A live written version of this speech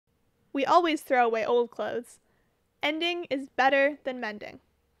We always throw away old clothes. Ending is better than mending.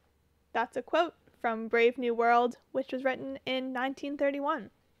 That's a quote from Brave New World, which was written in 1931.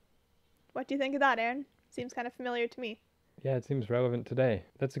 What do you think of that, Aaron? Seems kind of familiar to me. Yeah, it seems relevant today.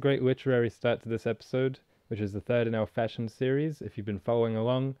 That's a great literary start to this episode, which is the third in our fashion series. If you've been following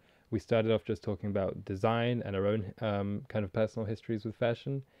along, we started off just talking about design and our own kind of personal histories with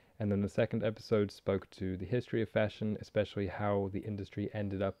fashion. And then the second episode spoke to the history of fashion, especially how the industry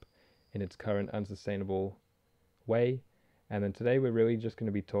ended up in its current unsustainable way. And then today we're really just going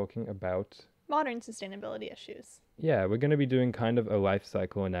to be talking about modern sustainability issues. Yeah, we're going to be doing kind of a life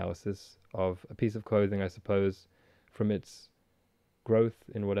cycle analysis of a piece of clothing, I suppose, from its growth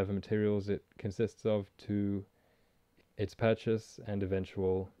in whatever materials it consists of to its purchase and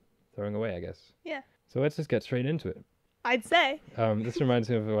eventual throwing away, I guess. Yeah. So let's just get straight into it. I'd say. This reminds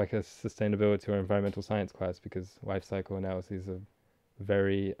me of like a sustainability or environmental science class because life cycle analyses are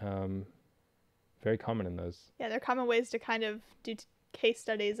very, very common in those. Yeah, they're common ways to kind of do case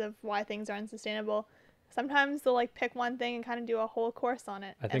studies of why things are unsustainable. Sometimes they'll like pick one thing and kind of do a whole course on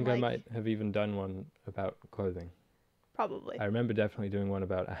it. I think I might have even done one about clothing. Probably. I remember definitely doing one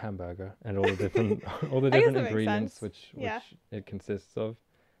about a hamburger and all the different different ingredients which it consists of.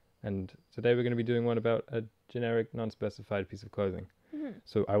 And today we're going to be doing one about a generic, non-specified piece of clothing. Mm-hmm.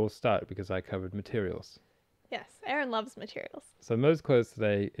 So I will start because I covered materials. Yes, Aaron loves materials. So most clothes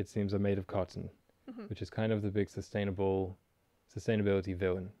today, it seems, are made of cotton, mm-hmm. which is kind of the big sustainability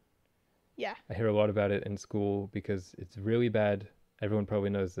villain. Yeah. I hear a lot about it in school because it's really bad. Everyone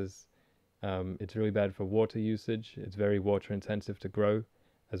probably knows this. It's really bad for water usage. It's very water intensive to grow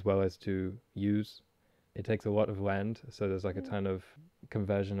as well as to use. It takes a lot of land, so there's like a ton of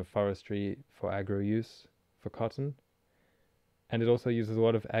conversion of forestry for agro use for cotton. And it also uses a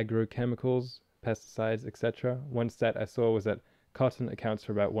lot of agrochemicals, pesticides, etc. One stat I saw was that cotton accounts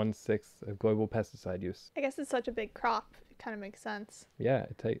for about 1/6 of global pesticide use. I guess it's such a big crop. It kind of makes sense. Yeah.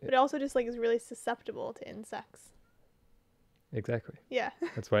 But it also just like is really susceptible to insects. Exactly. Yeah.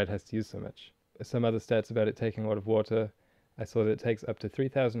 That's why it has to use so much. Some other stats about it taking a lot of water. I saw that it takes up to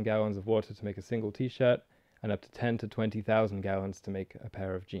 3,000 gallons of water to make a single t-shirt and up to 10 to 20,000 gallons to make a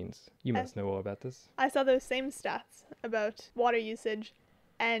pair of jeans. You must know all about this. I saw those same stats about water usage,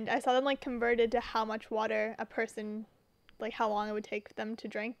 and I saw them like converted to how much water a person, like how long it would take them to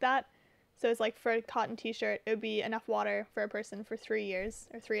drink that. So it's like for a cotton t-shirt, it would be enough water for a person for 3 years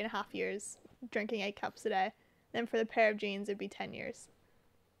or 3.5 years, drinking 8 cups a day. Then for the pair of jeans, it'd be 10 years.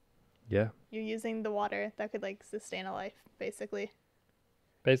 Yeah. You're using the water that could like sustain a life, basically.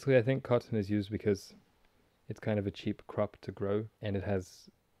 Basically, I think cotton is used because it's kind of a cheap crop to grow and it has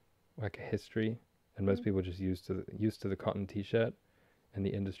like a history, and most people are just used to the cotton t-shirt, and the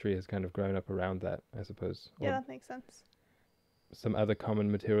industry has kind of grown up around that, I suppose. Yeah, that makes sense. Some other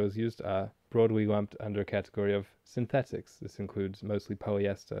common materials used are broadly lumped under a category of synthetics. This includes mostly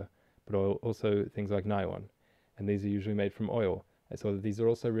polyester, but also things like nylon. And these are usually made from oil. I saw that these are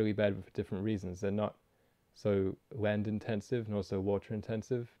also really bad for different reasons. They're not so land intensive nor so water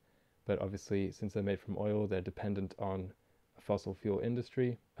intensive, but obviously since they're made from oil, they're dependent on a fossil fuel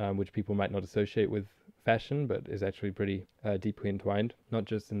industry, which people might not associate with fashion, but is actually pretty deeply entwined, not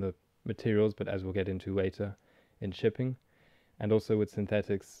just in the materials, but as we'll get into later, in shipping. And also with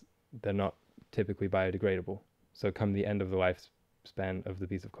synthetics, they're not typically biodegradable. So come the end of the lifespan of the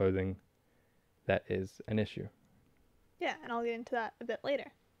piece of clothing, that is an issue. Yeah, and I'll get into that a bit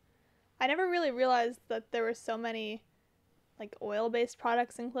later. I never really realized that there were so many like oil-based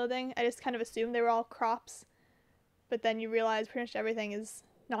products in clothing. I just kind of assumed they were all crops, but then you realize pretty much everything is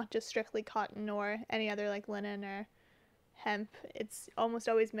not just strictly cotton or any other like linen or hemp. It's almost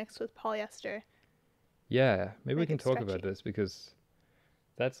always mixed with polyester. Yeah, maybe we can talk about this because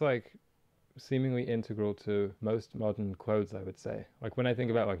that's like seemingly integral to most modern clothes, I would say. Like when I think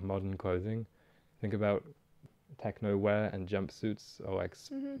about like modern clothing, think about techno wear and jumpsuits or like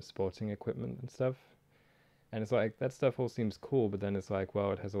sporting equipment and stuff. And it's like that stuff all seems cool, but then it's like,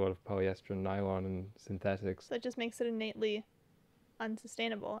 well, it has a lot of polyester and nylon and synthetics. So it just makes it innately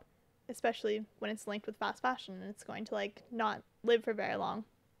unsustainable, especially when it's linked with fast fashion and it's going to like not live for very long.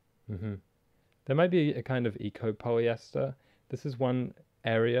 Mm-hmm. There might be a kind of eco-polyester. This is one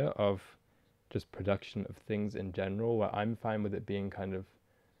area of just production of things in general where I'm fine with it being kind of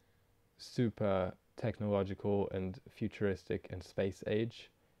super technological and futuristic and space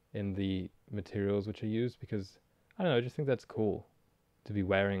age in the materials which are used, because I don't know, I just think that's cool to be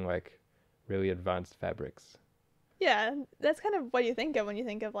wearing like really advanced fabrics. Yeah, that's kind of what you think of when you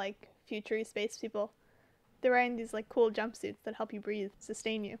think of like futury space people. They're wearing these like cool jumpsuits that help you breathe,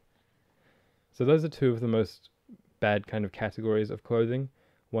 sustain you. So those are two of the most bad kind of categories of clothing.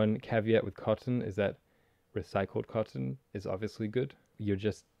 One caveat with cotton is that recycled cotton is obviously good. You're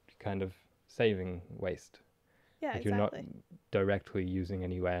just kind of saving waste. Yeah, Like exactly. you're not directly using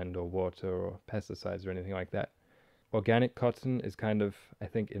any land or water or pesticides or anything like that. Organic cotton is kind of, I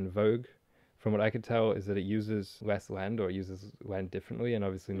think, in vogue. From what I could tell, is that it uses less land, or it uses land differently, and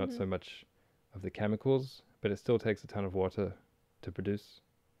obviously not so much of the chemicals, but it still takes a ton of water to produce,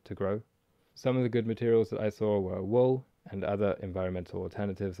 to grow. Some of the good materials that I saw were wool and other environmental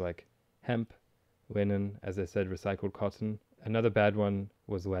alternatives like hemp, linen, as I said, recycled cotton. Another bad one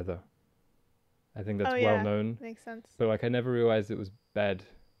was leather. I think that's Oh well yeah, known, makes sense. but like I never realized it was bad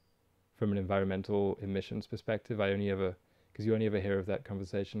from an environmental emissions perspective. I only ever, because you only ever hear of that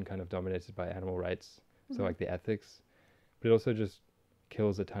conversation kind of dominated by animal rights, so like the ethics, but it also just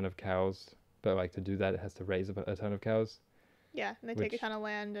kills a ton of cows. But like to do that, it has to raise a ton of cows, Yeah, and they take a which ton of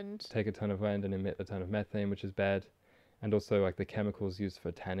land and take a ton of land and emit a ton of methane, which is bad. And also like the chemicals used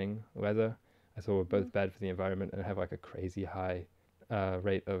for tanning leather, I saw were both bad for the environment and have like a crazy high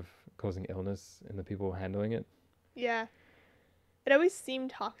rate of causing illness in the people handling it. yeah. It always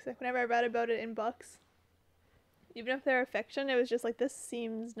seemed toxic whenever I read about it in books. Even if they're fiction, it was just like, this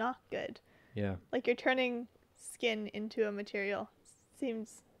seems not good. Yeah. Like you're turning skin into a material.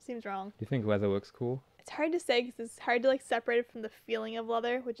 Seems wrong. Do you think leather looks cool? It's hard to say because it's hard to like separate it from the feeling of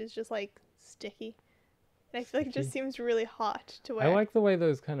leather, which is just like sticky. And I feel like it just Sticky? seems really hot to I wear. like the way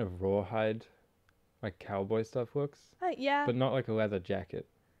those kind of rawhide, like cowboy stuff looks, Yeah. but not like a leather jacket.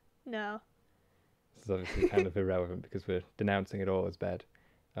 No. This is obviously kind of irrelevant because we're denouncing it all as bad,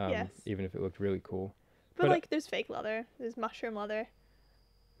 Yes. even if it looked really cool. But like, there's fake leather. There's mushroom leather.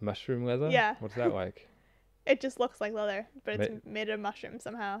 Mushroom leather? Yeah. What's that like? It just looks like leather, but it's Ma- made of mushrooms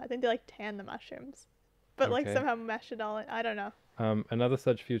somehow. I think they like tan the mushrooms, but like Okay. somehow mesh it all in. I don't know. Another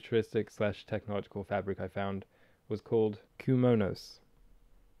such futuristic / technological fabric I found was called kumonos.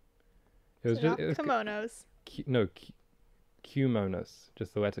 It was So just not kimonos. kumonos,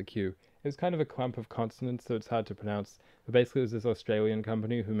 just the letter Q. It was kind of a clump of consonants, so it's hard to pronounce. But basically, it was this Australian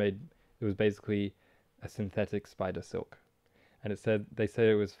company who made. It was basically a synthetic spider silk, and they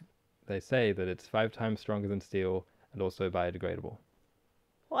say that it's 5 times stronger than steel and also biodegradable.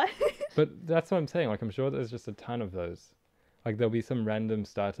 What? But that's what I'm saying. Like I'm sure there's just a ton of those. Like there'll be some random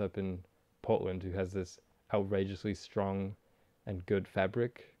startup in Portland who has this outrageously strong and good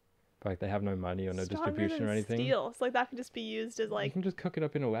fabric, but like they have no money or no Stronger distribution than or anything. steel. So like that could just be used as You like. can just cook it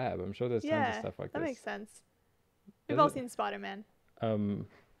up in a lab. I'm sure there's tons of stuff like That this. makes sense. We've all Does it? seen Spider-Man.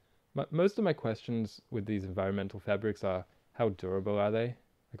 Most of my questions with these environmental fabrics are how durable are they?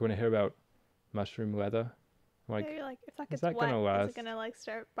 Like when I hear about mushroom leather, I'm like, Yeah, you're like, if that is gets that wet, gonna is last? it gonna like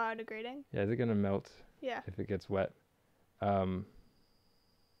start biodegrading? Yeah, is it gonna melt Yeah. if it gets wet?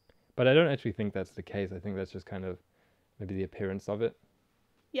 But I don't actually think that's the case. I think that's just kind of maybe the appearance of it.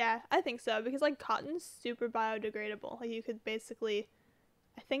 Yeah, I think so because like cotton's super biodegradable. Like you could basically,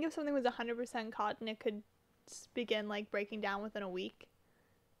 I think if something was 100% cotton, it could begin like breaking down within a week,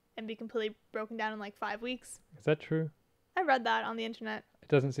 and be completely broken down in like 5 weeks. Is that true? I read that on the internet. It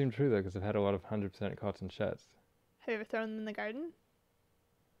doesn't seem true though, because I've had a lot of 100% cotton shirts. Have you ever thrown them in the garden?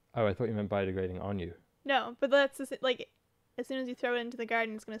 Oh, I thought you meant biodegrading on you. No, but that's like, as soon as you throw it into the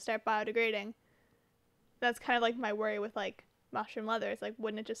garden, it's gonna start biodegrading. That's kind of like my worry with like mushroom leather. It's like,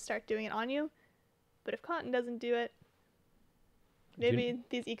 wouldn't it just start doing it on you? But if cotton doesn't do it, maybe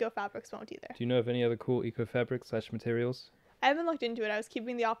these eco fabrics won't either. Do you know of any other cool eco fabrics / materials? I haven't looked into it. I was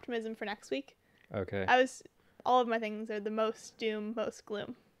keeping the optimism for next week. Okay. All of my things are the most doom, most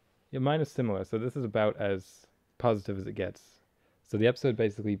gloom. Yeah, mine is similar. So this is about as positive as it gets. So the episode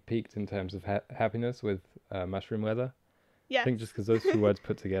basically peaked in terms of happiness with mushroom leather. Yeah. I think just because those two words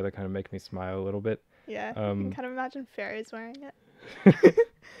put together kind of make me smile a little bit. Yeah. You can kind of imagine fairies wearing it.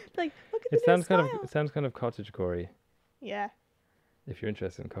 Like, look at It the sounds new kind smile. of cottagecore-y. Yeah. If you're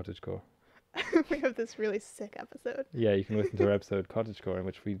interested in cottagecore. We have this really sick episode. Yeah, you can listen to our episode Cottagecore, in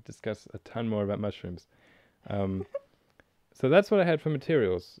which we discuss a ton more about mushrooms. So that's what I had for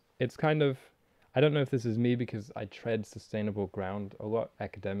materials. It's kind of, I don't know if this is me because I tread sustainable ground a lot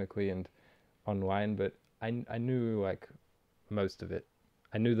academically and online, but I knew like most of it.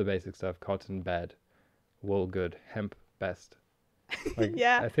 I knew the basic stuff: cotton bad, wool good, hemp best. Like,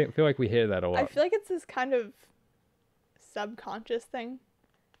 Yeah. I feel like we hear that a lot. I feel like it's this kind of subconscious thing.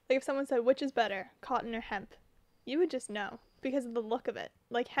 Like if someone said, which is better, cotton or hemp? You would just know because of the look of it.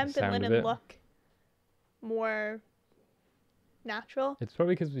 Like hemp and sound of linen it. look more natural. It's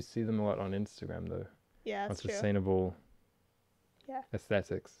probably because we see them a lot on Instagram, though. Yeah, On that's true. sustainable Yeah.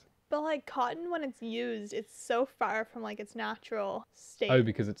 aesthetics. But like cotton, when it's used, it's so far from like its natural state. Oh,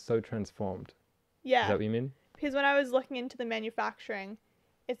 because it's so transformed. Yeah. Is that what you mean? Because when I was looking into the manufacturing,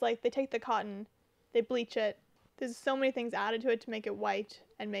 It's like they take the cotton, they bleach it. There's so many things added to it to make it white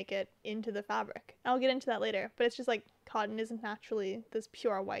and make it into the fabric. I'll get into that later, but it's just like cotton isn't naturally this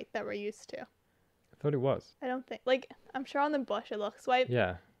pure white that we're used to. I thought it was. I don't think, like, I'm sure on the bush it looks white,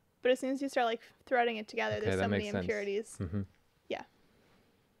 Yeah. but as soon as you start like threading it together, Okay, there's that so many makes sense. impurities. Mm-hmm. Yeah.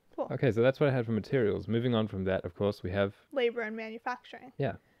 Cool. Okay, so that's what I had for materials. Moving on from that, of course, we have... Labor and manufacturing.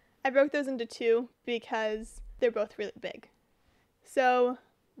 Yeah. I broke those into two because they're both really big. So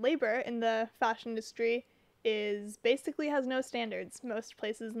labor in the fashion industry is basically has no standards. Most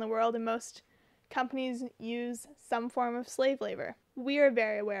places in the world and most companies use some form of slave labor. We are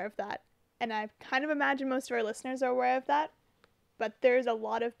very aware of that. And I kind of imagine most of our listeners are aware of that. But there's a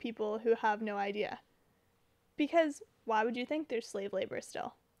lot of people who have no idea. Because why would you think there's slave labor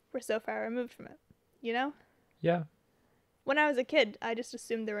still? We're so far removed from it, you know? Yeah. When I was a kid, I just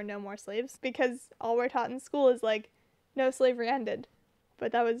assumed there were no more slaves because all we're taught in school is like, no, slavery ended.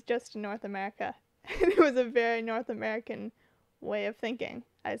 But that was just in North America. It was a very North American way of thinking,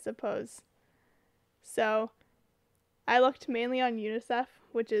 I suppose. So I looked mainly on UNICEF,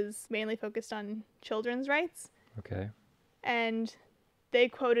 which is mainly focused on children's rights. Okay. And they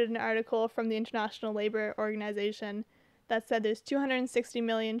quoted an article from the International Labor Organization that said there's 260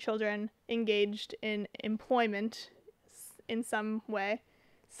 million children engaged in employment in some way.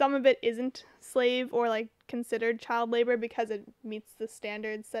 Some of it isn't slave or like considered child labor because it meets the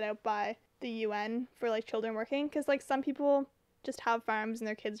standards set out by the UN for like children working. Because like some people just have farms and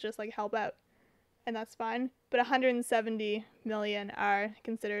their kids just like help out, and that's fine. But 170 million are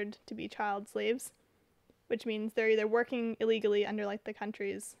considered to be child slaves, which means they're either working illegally under like the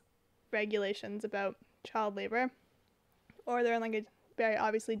country's regulations about child labor, or they're in like a very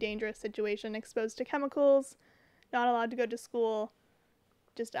obviously dangerous situation, exposed to chemicals, not allowed to go to school,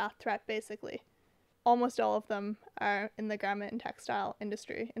 just a threat basically. Almost all of them are in the garment and textile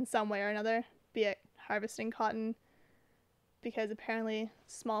industry in some way or another, be it harvesting cotton, because apparently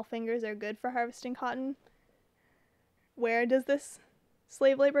small fingers are good for harvesting cotton. Where does this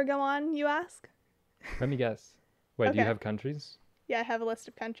slave labor go on, you ask? Let me guess. Wait, do you Okay. have countries? Yeah, I have a list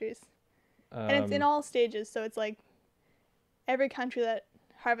of countries. And it's in all stages, so it's like every country that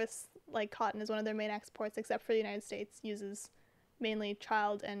harvests like cotton is one of their main exports, except for the United States, uses mainly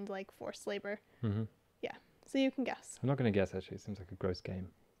child and like forced labor. Mm-hmm. Yeah, so you can guess. I'm not going to guess, actually. It seems like a gross game.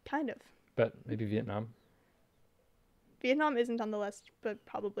 Kind of. But maybe Vietnam? Vietnam isn't on the list, but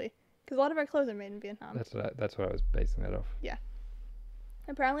probably. Because a lot of our clothes are made in Vietnam. That's what I was basing that off. Yeah.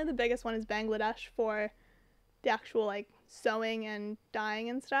 Apparently the biggest one is Bangladesh for the actual like sewing and dyeing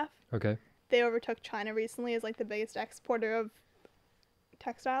and stuff. Okay. They overtook China recently as like the biggest exporter of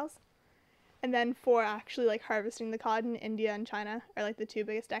textiles. And then for actually like harvesting the cotton, India and China are like the two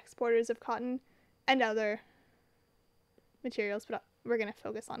biggest exporters of cotton and other materials, but we're going to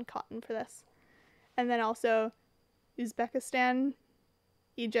focus on cotton for this. And then also Uzbekistan,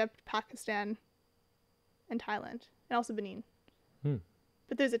 Egypt, Pakistan, and Thailand, and also Benin.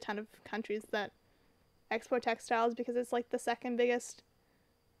 But there's a ton of countries that export textiles because it's like the second biggest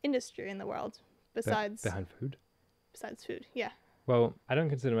industry in the world besides behind food? Besides food, yeah. Well, I don't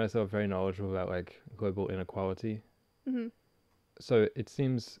consider myself very knowledgeable about like global inequality. Mm-hmm. So it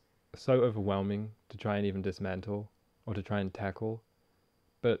seems so overwhelming to try and even dismantle or to try and tackle.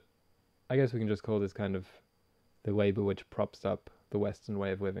 But I guess we can just call this kind of the labor which props up the Western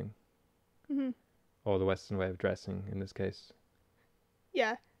way of living. Mm-hmm. Or the Western way of dressing in this case.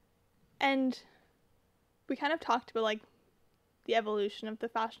 Yeah. And we kind of talked about like the evolution of the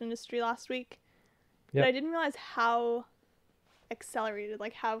fashion industry last week. Yep. But I didn't realize how accelerated,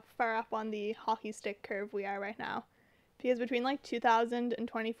 like how far up on the hockey stick curve we are right now. Because between like 2000 and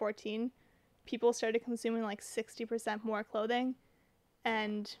 2014, people started consuming like 60% more clothing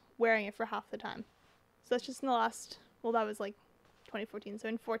and wearing it for half the time. So that's just in the last, well, that was like 2014. So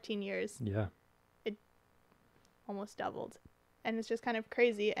in 14 years, Yeah. it almost doubled. And it's just kind of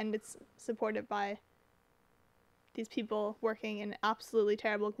crazy. And it's supported by these people working in absolutely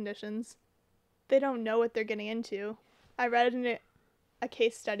terrible conditions. They don't know what they're getting into. I read in a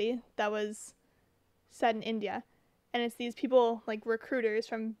case study that was set in India. And it's these people, like recruiters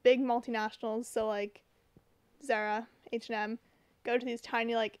from big multinationals, so like Zara, H&M, go to these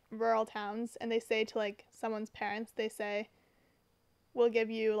tiny like rural towns and they say to like someone's parents, they say, we'll give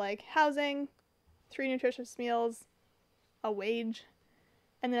you like housing, 3 nutritious meals, a wage,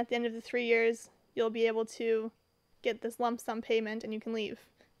 and then at the end of the 3 years, you'll be able to get this lump sum payment and you can leave,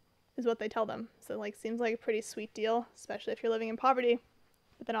 is what they tell them. So like seems like a pretty sweet deal, especially if you're living in poverty.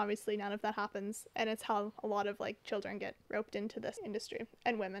 But then obviously none of that happens, and it's how a lot of like children get roped into this industry,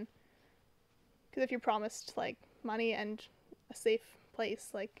 and women. Because if you're promised like money and a safe place,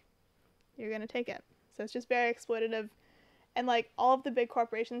 like, you're going to take it. So it's just very exploitative. And, like, all of the big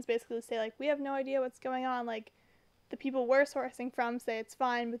corporations basically say, like, we have no idea what's going on. Like, the people we're sourcing from say it's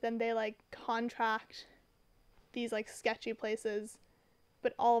fine, but then they, like, contract these, like, sketchy places.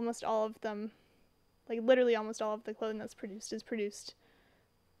 But almost all of them, like, literally almost all of the clothing that's produced is produced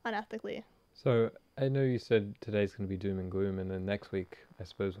unethically. So I know you said today's going to be doom and gloom, and then next week, I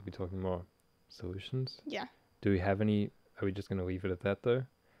suppose we'll be talking more solutions. Yeah. Do we have any? Are we just going to leave it at that, though?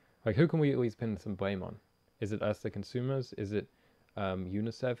 Like, who can we at least pin some blame on? Is it us, the consumers? Is it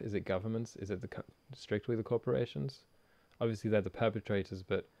UNICEF? Is it governments? Is it strictly the corporations? Obviously, they're the perpetrators,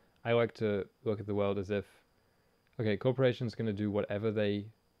 but I like to look at the world as if, okay, corporations going to do whatever they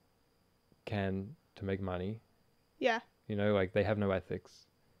can to make money. Yeah. You know, like, they have no ethics.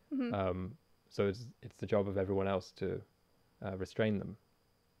 Mm-hmm. So it's the job of everyone else to restrain them.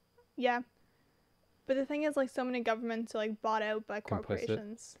 Yeah. But the thing is, like, so many governments are, like, bought out by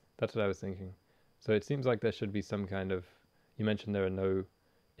corporations. Complicit. That's what I was thinking. So it seems like there should be some kind of, you mentioned there are no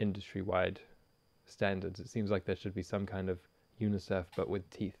industry-wide standards. It seems like there should be some kind of UNICEF, but with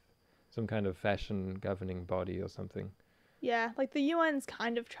teeth. Some kind of fashion governing body or something. Yeah, like, the UN's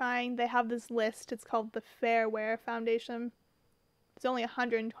kind of trying. They have this list. It's called the Fair Wear Foundation. There's only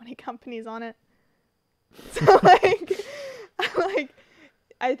 120 companies on it. So, like,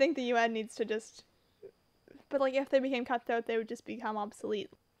 I think the UN needs to just... But, like, if they became cutthroat, they would just become obsolete.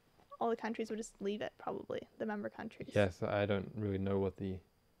 All the countries would just leave it, probably. The member countries. Yes, I don't really know what the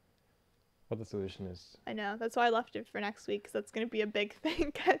solution is. I know. That's why I left it for next week, because that's going to be a big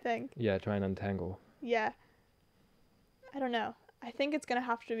thing, I think. Yeah, try and untangle. Yeah. I don't know. I think it's going to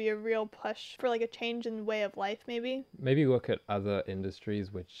have to be a real push for, like, a change in way of life, maybe. Maybe look at other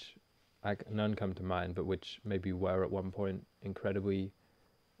industries which, none come to mind, but which maybe were at one point incredibly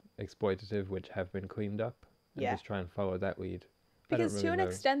exploitative, which have been cleaned up. And just try and follow that lead. Because really to an know.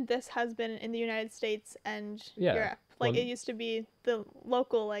 extent, this has been in the United States and Yeah. Europe. Like, Well, it used to be the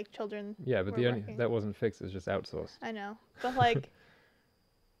local, like, children. Yeah, but were working. that wasn't fixed. It was just outsourced. I know. But, like...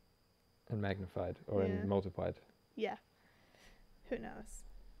 and magnified or Yeah. multiplied. Yeah. Who knows?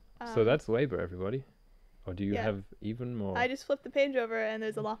 So that's labor, everybody. Or do you Yeah. have even more? I just flipped the page over and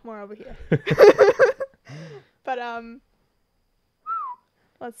there's a lot more over here. But,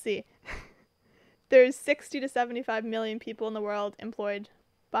 let's see. There's 60 to 75 million people in the world employed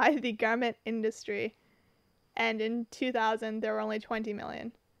by the garment industry. And in 2000, there were only 20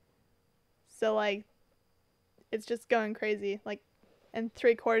 million. So, like, it's just going crazy. Like, and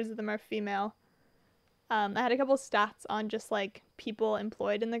 3/4 of them are female. I had a couple stats on just, like, people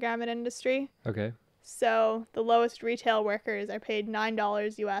employed in the garment industry. Okay. So the lowest retail workers are paid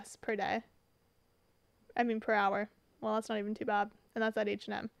 $9 US per day. I mean, per hour. Well, that's not even too bad. And that's at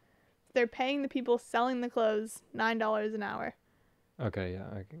H&M. They're paying the people selling the clothes $9 an hour. Okay, yeah.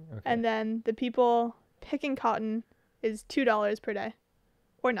 Okay. And then the people picking cotton is $2 per day.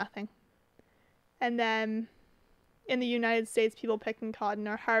 Or nothing. And then in the United States, people picking cotton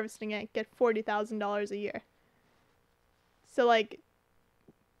or harvesting it get $40,000 a year. So, like,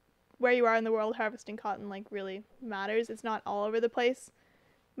 where you are in the world harvesting cotton, like, really matters. It's not all over the place.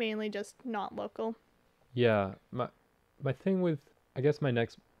 Mainly just not local. Yeah. My thing with, I guess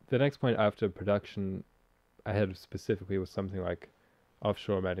the next point after production I had specifically was something like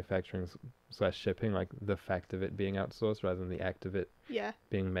offshore manufacturing / shipping, like the fact of it being outsourced rather than the act of it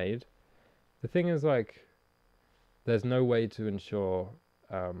being made. The thing is, like, there's no way to ensure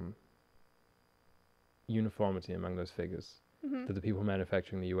uniformity among those figures. Mm-hmm. That the people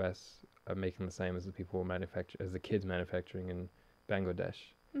manufacturing in the US are making the same as the kids manufacturing in Bangladesh.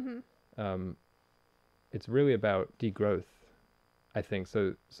 Mm-hmm. It's really about degrowth, I think.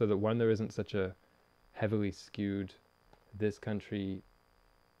 So that one, there isn't such a heavily skewed, this country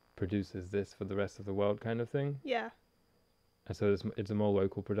produces this for the rest of the world kind of thing. Yeah. And so it's a more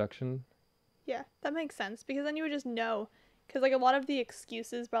local production. Yeah, that makes sense, because then you would just know. Because, like, a lot of the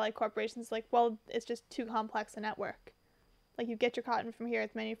excuses by, like, corporations, like, well, it's just too complex a network. Like, you get your cotton from here,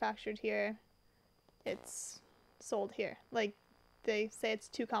 it's manufactured here, it's sold here. Like, they say it's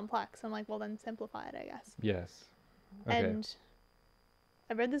too complex. I'm like, well, then simplify it, I guess. Yes. Okay. And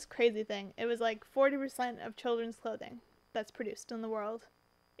I read this crazy thing. It was like 40% of children's clothing that's produced in the world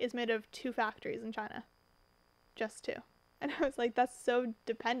is made of 2 factories in China. Just 2. And I was like, that's so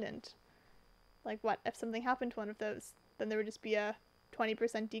dependent. Like, what if something happened to one of those? Then there would just be a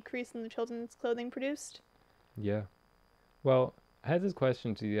 20% decrease in the children's clothing produced. Yeah. Well, I had this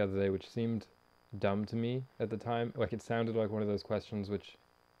question to you the other day, which seemed dumb to me at the time. Like, it sounded like one of those questions which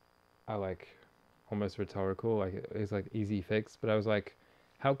are, like, almost rhetorical. Like, it's like easy fix. But I was like,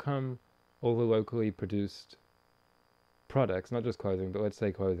 how come all the locally produced products, not just clothing, but let's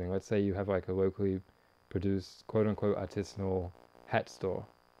say clothing. Let's say you have like a locally produced, quote unquote, artisanal hat store.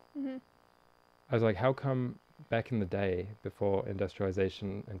 Mm-hmm. I was like, how come back in the day, before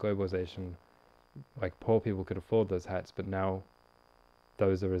industrialization and globalization, like poor people could afford those hats, but now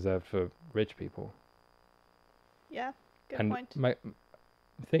those are reserved for rich people? Yeah, good And point. my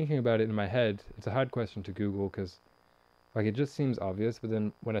thinking about it in my head, it's a hard question to Google because like it just seems obvious, but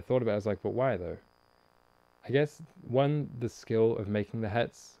then when I thought about it, I was like, but why though? I guess one, the skill of making the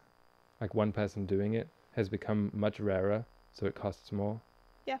hats, like one person doing it, has become much rarer, so it costs more.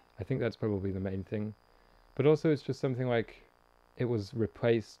 Yeah. I think that's probably the main thing. But also it's just something like it was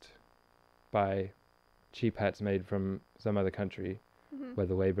replaced by cheap hats made from some other country Mm-hmm. where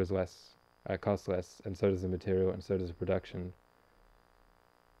the labor is less, costs less, and so does the material, and so does the production.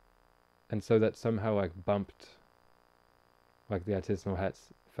 And so that somehow like bumped like the artisanal hats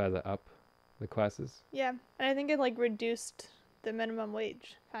further up the classes. Yeah, and I think it like reduced the minimum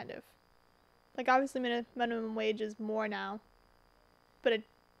wage, kind of. Like obviously minimum wage is more now, but it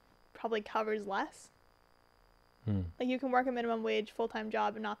probably covers less. Like you can work a minimum wage full-time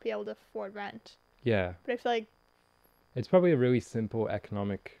job and not be able to afford rent. Yeah. But I feel like, It's probably a really simple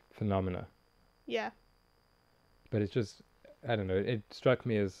economic phenomena, yeah, but it's just, I don't know, it struck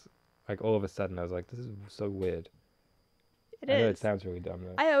me as like all of a sudden I was like, this is so weird. it I know it is. sounds really dumb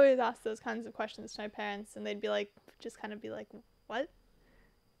though. I always ask those kinds of questions to my parents, and they'd be like, just kind of be like, what?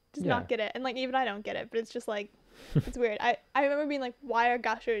 Just Yeah. not get it. And like even I don't get it, but it's just like, it's weird. I remember being like, why are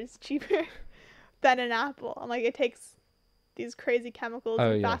gushers cheaper than an apple? I'm like, it takes these crazy chemicals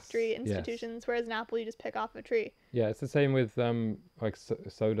Oh, and yes, factory yes. institutions, whereas an apple you just pick off a tree. Yeah, it's the same with like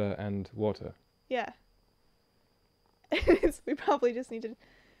soda and water. Yeah. We probably just need to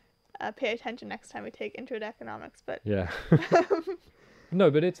pay attention next time we take intro to economics, but Yeah. No,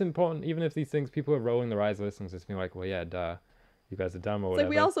 but it's important, even if these things, people are rolling their eyes listening to this, being like, well, yeah, duh, you guys are dumb or it's whatever.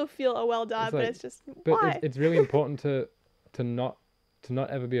 like we also feel, oh well duh, It's but like- it's just, But why? it's really important to not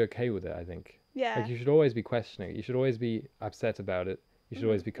ever be okay with it, I think. Yeah. Like you should always be questioning it. You should always be upset about it. You should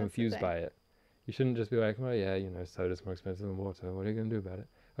always be That's the confused thing. by it. You shouldn't just be like, well, yeah, you know, soda's more expensive than water. What are you gonna do about it?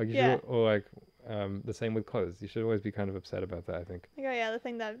 Like you Yeah. should, or like the same with clothes. You should always be kind of upset about that, I think. Like, oh yeah, the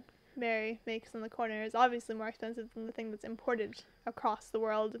thing that Mary makes in the corner is obviously more expensive than the thing that's imported across the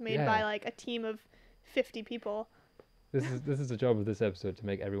world, made Yeah. by like a team of 50 people. This is the job of this episode, to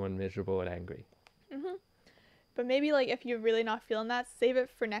make everyone miserable and angry. Hmm. But maybe like if you're really not feeling that, save it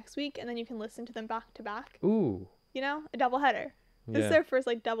for next week, and then you can listen to them back to back. Ooh. You know, a double header. This is Yeah, their first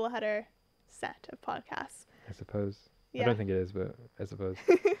like double header set of podcasts. I suppose. Yeah. I don't think it is, but I suppose.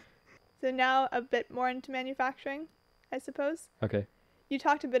 So now a bit more into manufacturing, I suppose. Okay. You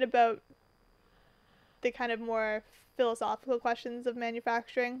talked a bit about the kind of more philosophical questions of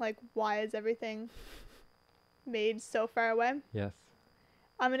manufacturing, like why is everything made so far away? Yes.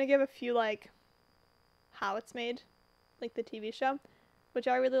 I'm going to give a few like how it's made, like the TV show, which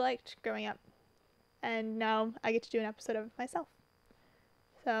I really liked growing up. And now I get to do an episode of it myself.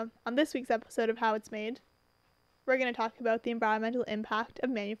 So, on this week's episode of How It's Made, we're going to talk about the environmental impact of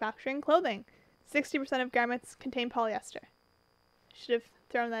manufacturing clothing. 60% of garments contain polyester. Should have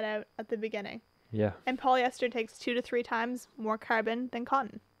thrown that out at the beginning. Yeah. And polyester takes 2 to 3 times more carbon than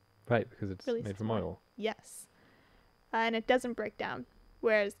cotton. Right, because it's Releases made from more. oil. Yes. And it doesn't break down,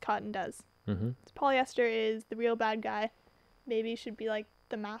 whereas cotton does. Mm-hmm. Polyester is the real bad guy. Maybe should be like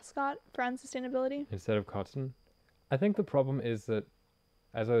the mascot for unsustainability. Instead of cotton. I think the problem is that,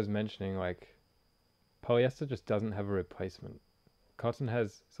 as I was mentioning, like, polyester just doesn't have a replacement. Cotton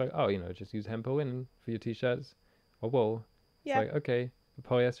has, it's like, oh, you know, just use hemp or linen for your t-shirts or wool. It's Yeah. like, okay. For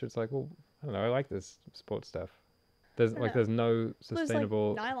polyester, it's like, well, I don't know, I like this sports stuff. There's I like, know. there's no There's like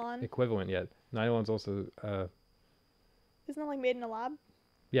sustainable nylon. equivalent yet. Nylon's also, Isn't it like made in a lab?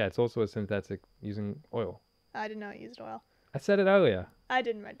 yeah, it's also a synthetic using oil. I didn't know it used oil. I said it earlier. I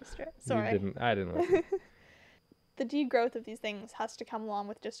didn't register it. Sorry. You didn't. I didn't listen. The degrowth of these things has to come along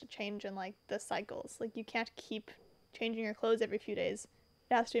with just a change in like the cycles. Like you can't keep changing your clothes every few days.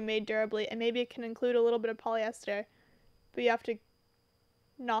 It has to be made durably, and maybe it can include a little bit of polyester, but you have to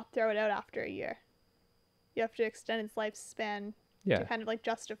not throw it out after a year. You have to extend its lifespan Yeah. to kind of like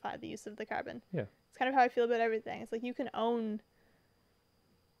justify the use of the carbon. Yeah. It's kind of how I feel about everything. It's like you can own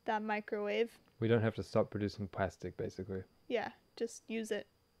that microwave. We don't have to stop producing plastic, basically. Yeah, just use it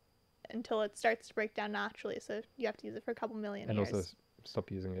until it starts to break down naturally. So you have to use it for a couple million And years. also stop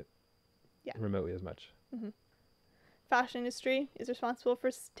using it Yeah. remotely as much. Mm-hmm. Fashion industry is responsible for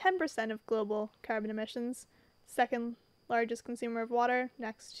 10% of global carbon emissions, second largest consumer of water,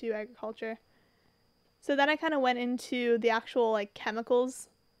 next to agriculture. So then I kind of went into the actual like chemicals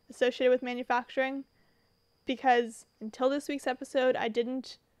associated with manufacturing, because until this week's episode, I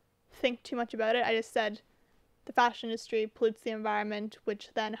didn't think too much about it. I just said the fashion industry pollutes the environment, which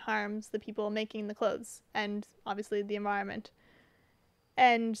then harms the people making the clothes and obviously the environment.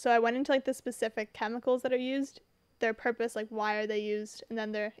 And so I went into like the specific chemicals that are used, their purpose, like why are they used, and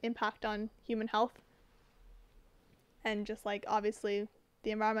then their impact on human health, and just like obviously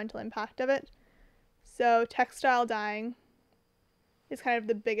the environmental impact of it. So textile dyeing is kind of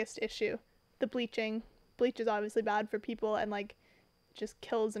the biggest issue. The bleach is obviously bad for people and like just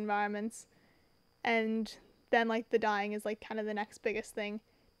kills environments. And then like the dyeing is like kind of the next biggest thing,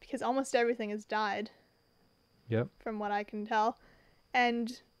 because almost everything is dyed. Yep. From what I can tell.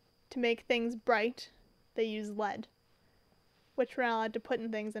 And to make things bright, they use lead, which we're not allowed to put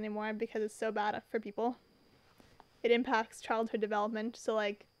in things anymore because it's so bad for people. It impacts childhood development. So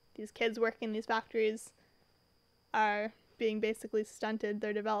like these kids working in these factories are being basically stunted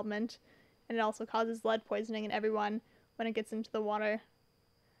their development, and it also causes lead poisoning in everyone. When it gets into the water,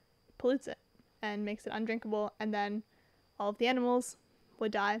 it pollutes it and makes it undrinkable, and then all of the animals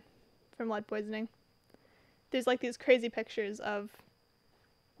would die from lead poisoning. There's like these crazy pictures of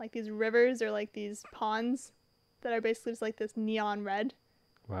like these rivers or like these ponds that are basically just like this neon red.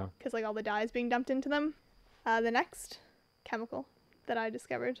 Wow. Because like all the dye is being dumped into them. The next chemical that I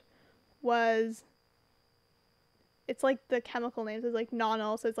discovered was, it's like the chemical names is like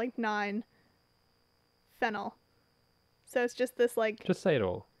nonol, so it's like 9 phenyl. So it's just this like... Just say it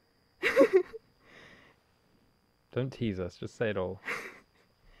all. Don't tease us, just say it all.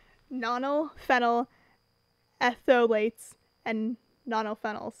 Nonyl, phenyl, etholates, and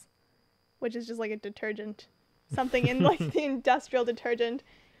nonylphenols, which is just like a detergent. Something in like the industrial detergent.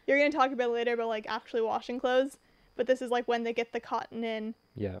 You're going to talk about it later about like actually washing clothes, but this is like when they get the cotton in.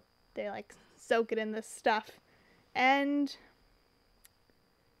 Yeah. They like soak it in this stuff and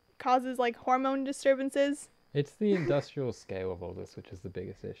causes like hormone disturbances. It's the industrial scale of all this which is the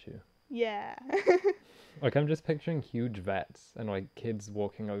biggest issue. Yeah. Like I'm just picturing huge vats and like kids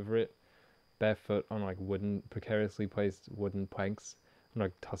walking over it barefoot on like precariously placed wooden planks and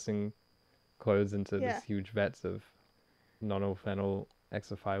like tossing clothes into this huge vats of nonylphenyl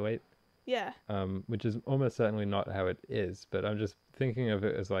hexafilate. Yeah. Which is almost certainly not how it is, but I'm just thinking of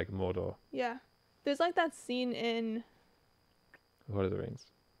it as like Mordor. Yeah. There's like that scene in Lord of the Rings.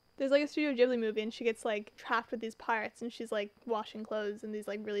 There's like a Studio Ghibli movie and she gets like trapped with these pirates and she's like washing clothes in these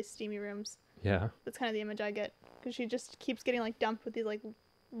like really steamy rooms. Yeah. That's kind of the image I get, because she just keeps getting like dumped with these like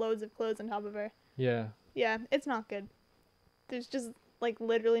loads of clothes on top of her. Yeah. Yeah, it's not good. There's just like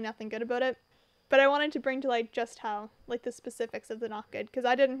literally nothing good about it. But I wanted to bring to light just how like the specifics of the not good, because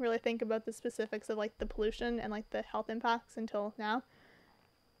I didn't really think about the specifics of like the pollution and like the health impacts until now.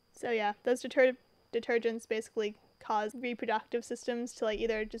 So yeah, those detergents basically cause reproductive systems to like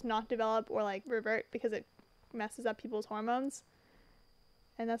either just not develop or like revert because it messes up people's hormones.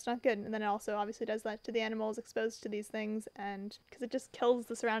 And that's not good. And then it also obviously does that to the animals exposed to these things, and because it just kills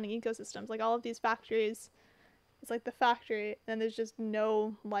the surrounding ecosystems. Like all of these factories, it's like the factory and there's just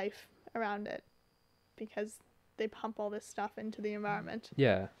no life around it because they pump all this stuff into the environment.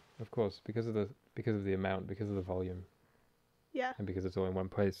 Yeah, of course, because of the amount, because of the volume. Yeah. And because it's all in one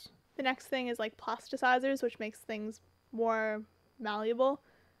place. The next thing is like plasticizers, which makes things more malleable.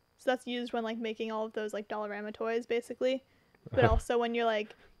 So that's used when like making all of those like Dollarama toys basically. But also when you're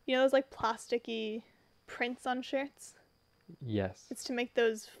like, you know those like plasticky prints on shirts? Yes. It's to make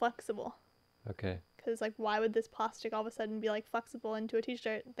those flexible. Okay. Because like why would this plastic all of a sudden be like flexible into a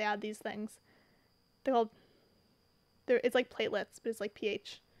t-shirt? They add these things. It's like platelets, but it's like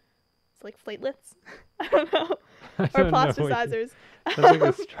pH. It's like flatelets. I don't know. Or plasticizers. I think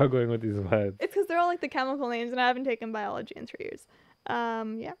you're struggling with these words. It's because they're all like the chemical names, and I haven't taken biology in 3 years.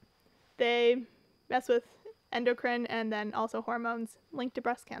 Yeah. They mess with endocrine and then also hormones linked to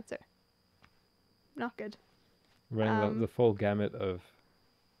breast cancer. Not good. Running the full gamut of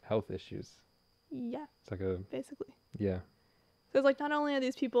health issues. Yeah. It's like basically. Yeah. So it's like not only are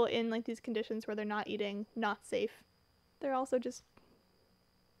these people in like these conditions where they're not eating, not safe, they're also just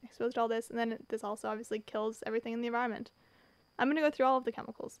exposed to all this, and then this also obviously kills everything in the environment. I'm going to go through all of the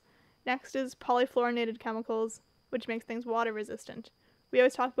chemicals. Next is polyfluorinated chemicals, which makes things water resistant. We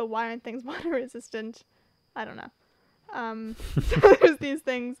always talk about why aren't things water resistant. I don't know. So there's these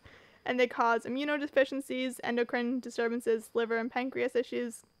things, and they cause immunodeficiencies, endocrine disturbances, liver and pancreas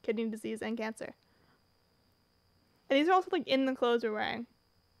issues, kidney disease, and cancer. And these are also like in the clothes we're wearing.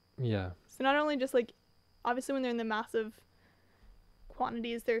 Yeah. So not only just like, obviously when they're in the massive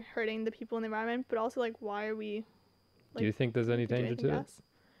quantities, they're hurting the people in the environment, but also like why are we... Like, do you think there's any danger to it?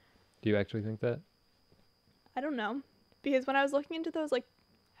 Do you actually think that? I don't know. Because when I was looking into those like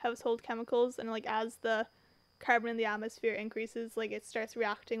household chemicals and like as the carbon in the atmosphere increases, like it starts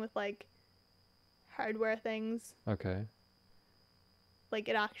reacting with like hardware things, Okay. like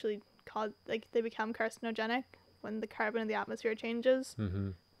it actually like they become carcinogenic when the carbon in the atmosphere changes.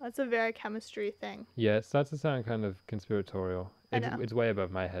 Mm-hmm. That's a very chemistry thing. Yeah, it starts to sound kind of conspiratorial. I know. It's way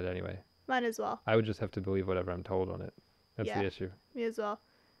above my head anyway. Mine as well. I would just have to believe whatever I'm told on it. That's the Yeah, issue. me as well.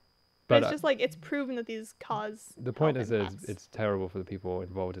 But But it's just like it's proven that these cause the point health is that impacts. it's terrible for the people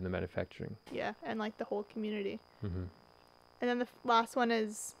involved in the manufacturing. Yeah, and like the whole community. Mm-hmm. And then the last one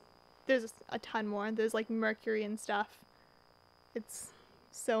is there's a ton more. There's like mercury and stuff. It's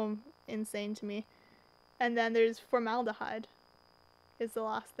so insane to me. And then there's formaldehyde is the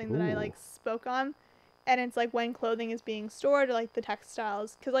last thing that I like spoke on. And it's like when clothing is being stored, or like the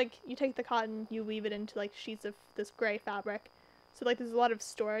textiles, because like you take the cotton, you weave it into like sheets of this gray fabric. So like there's a lot of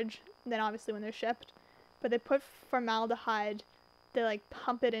storage. And then obviously when they're shipped, but they put formaldehyde, they like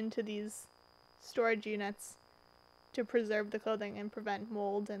pump it into these storage units to preserve the clothing and prevent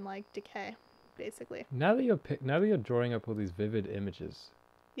mold and like decay, basically. Now that you're drawing up all these vivid images,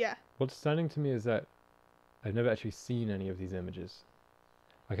 Yeah. what's stunning to me is that I've never actually seen any of these images.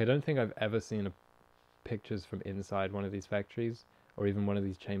 Like, I don't think I've ever seen pictures from inside one of these factories, or even one of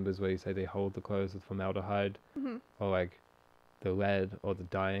these chambers where you say they hold the clothes with formaldehyde, or like the lead or the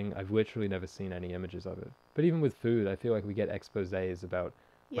dyeing. I've literally never seen any images of it. But even with food, I feel like we get exposés about,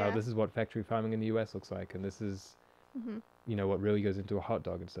 wow, this is what factory farming in the US looks like, and this is, you know, what really goes into a hot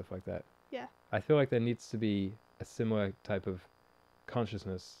dog and stuff like that. Yeah. I feel like there needs to be a similar type of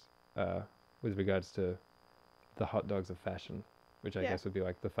consciousness with regards to the hot dogs of fashion, which I guess would be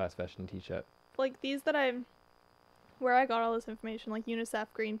like the fast fashion t-shirt. Like these where I got all this information, like UNICEF,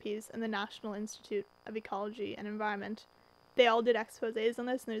 Greenpeace, and the National Institute of Ecology and Environment, they all did exposés on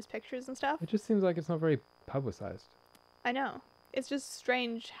this, and there's pictures and stuff. It just seems like it's not very publicized. I know. It's just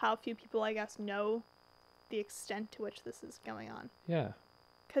strange how few people, I guess, know the extent to which this is going on. Yeah.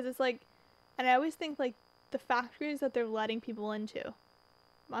 Because it's like, and I always think like the factories that they're letting people into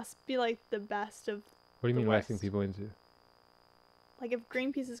must be like the best of. What do you mean worst. letting people into? Like if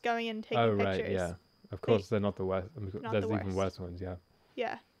Greenpeace is going in and taking Oh, pictures. right, yeah. Of course, they're not the worst. Not There's the even worst. worse ones, yeah.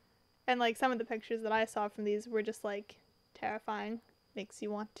 Yeah. And like some of the pictures that I saw from these were just like terrifying. Makes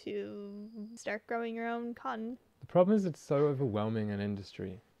you want to start growing your own cotton. The problem is it's so overwhelming an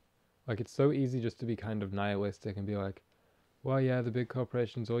industry. Like, it's so easy just to be kind of nihilistic and be like, well, yeah, the big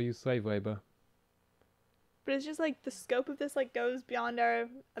corporations all use slave labor. But it's just like the scope of this like goes beyond our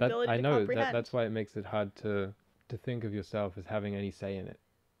ability to comprehend. I know, that's why it makes it hard to think of yourself as having any say in it.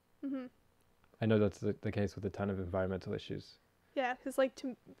 Mm-hmm. I know that's the case with a ton of environmental issues. Yeah, because like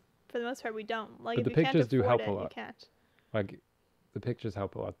for the most part we don't. Like But if the you can't pictures do afford help a lot. You can't. Like, the pictures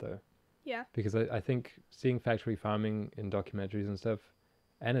help a lot, though. Yeah. Because I think seeing factory farming in documentaries and stuff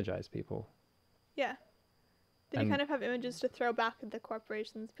energize people. Yeah. Then you kind of have images to throw back at the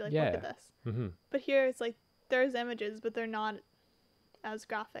corporations, be like, Yeah. look at this. Mm-hmm. But here it's like there's images, but they're not as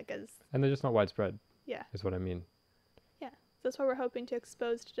graphic as. And they're just not widespread. Yeah. Is what I mean. Yeah. That's what we're hoping to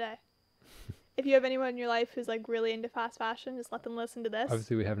expose today. If you have anyone in your life who's like really into fast fashion, just let them listen to this.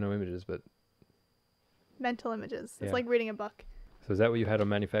 Obviously, we have no images, but. Mental images. It's Yeah. like reading a book. So is that what you had on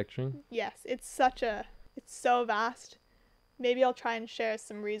manufacturing? Yes, it's so vast. Maybe I'll try and share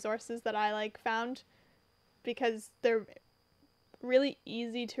some resources that I like found because they're really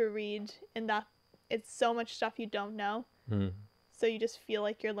easy to read in that it's so much stuff you don't know. Mm. So you just feel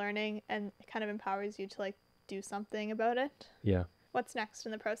like you're learning and it kind of empowers you to like do something about it. Yeah. What's next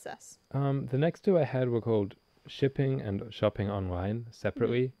in the process? The next two I had were called shipping and shopping online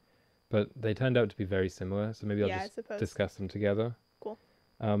separately, but they turned out to be very similar. So maybe I'll just discuss them together. Cool.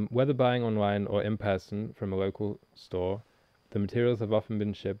 Whether buying online or in person from a local store, the materials have often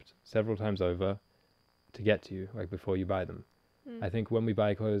been shipped several times over to get to you, like before you buy them. I think when we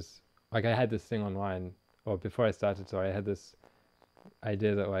buy clothes, like I had this thing online, or before I started, sorry, I had this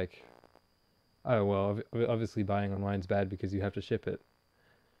idea that like, oh, well, obviously buying online is bad because you have to ship it.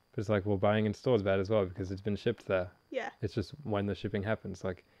 But it's like, well, buying in store is bad as well because it's been shipped there. Yeah. It's just when the shipping happens.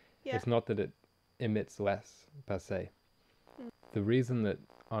 Like, yeah. It's not that it emits less, per se. The reason that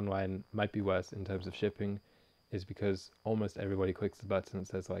online might be worse in terms of shipping is because almost everybody clicks the button and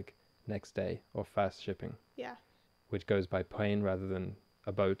says, like, next day or fast shipping. Yeah. Which goes by plane rather than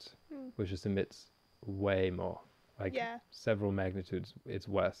a boat, which just emits way more. Like, several magnitudes. It's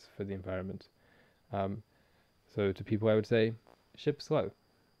worse for the environment. So to people, I would say, ship slow.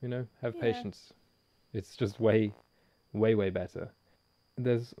 You know, have patience. It's just way, way, way better.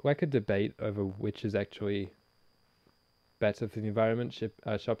 There's like a debate over which is actually better for the environment,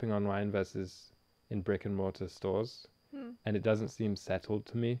 shopping online versus in brick and mortar stores. And it doesn't seem settled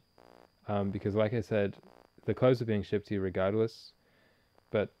to me. Because like I said, the clothes are being shipped to you regardless.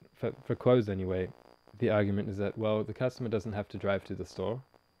 But for clothes anyway, the argument is that, well, the customer doesn't have to drive to the store,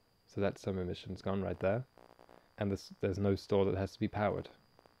 so that's some emissions gone right there. And there's no store that has to be powered,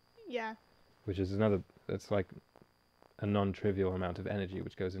 Yeah. which is it's like a non-trivial amount of energy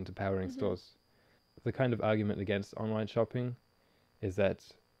which goes into powering stores. The kind of argument against online shopping is that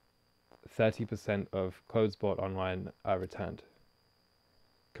 30% of clothes bought online are returned,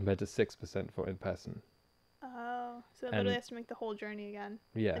 compared to 6% for in person. Oh, so it And literally has to make the whole journey again.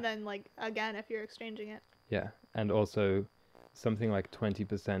 yeah, And then, like, again, if you're exchanging it. yeah, and also something like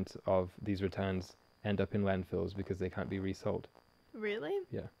 20% of these returns end up in landfills because they can't be resold. Really?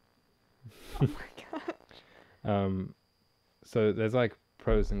 Yeah. Oh my god. So there's like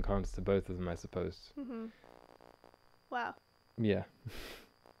pros and cons to both of them, I suppose. Wow. Yeah.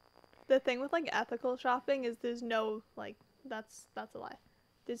 The thing with like ethical shopping is there's no like that's a lie.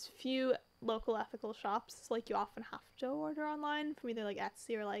 There's few local ethical shops. Like you often have to order online from either like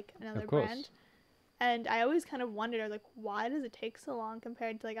Etsy or like another Of course. brand. And I always kind of wondered, like, why does it take so long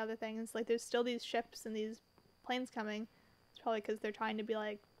compared to like other things? Like there's still these ships and these planes coming. It's probably because they're trying to be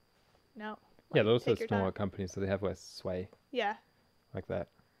like, no. Like, Yeah, those are take your smaller time. companies, so they have less sway Yeah. like that.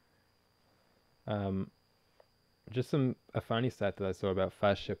 Just a funny stat that I saw about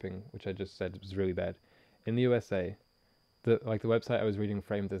fast shipping, which I just said was really bad. In the USA, the website I was reading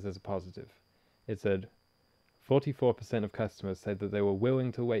framed this as a positive. It said 44% of customers said that they were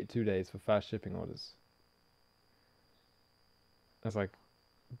willing to wait 2 days for fast shipping orders. I was like,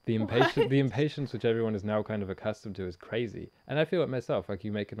 the impatience which everyone is now kind of accustomed to is crazy. And I feel it myself. Like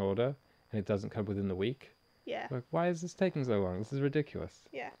you make an order and it doesn't come within the week. Yeah. Like, why is this taking so long? This is ridiculous.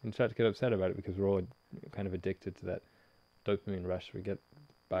 Yeah. And start to get upset about it because we're all kind of addicted to that dopamine rush we get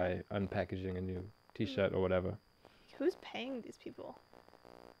by unpackaging a new T-shirt or whatever. Who's paying these people?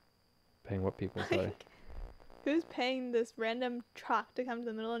 Paying what people, sorry. Like, who's paying this random truck to come to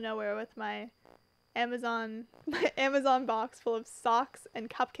the middle of nowhere with my Amazon box full of socks and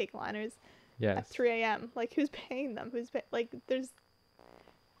cupcake liners at 3 a.m.? Like, who's paying them? There's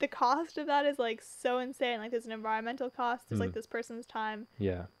the cost of that is like so insane. Like, there's an environmental cost. There's like this person's time.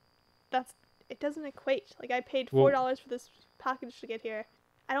 Yeah. It doesn't equate. Like, I paid $4 for this package to get here.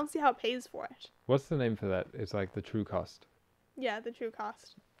 I don't see how it pays for it. What's the name for that? It's like the true cost. Yeah, the true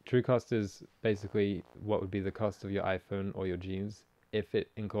cost. True cost is basically what would be the cost of your iPhone or your jeans if it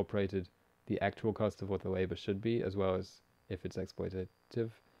incorporated the actual cost of what the labor should be, as well as if it's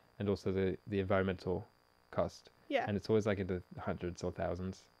exploitative, and also the environmental cost. Yeah. And it's always like in the hundreds or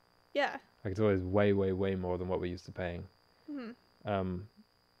thousands. Yeah. Like it's always way, way, way more than what we're used to paying. It's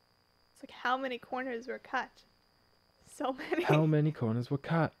like how many corners were cut? So many. How many corners were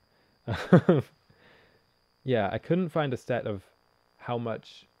cut? Yeah, I couldn't find a stat of how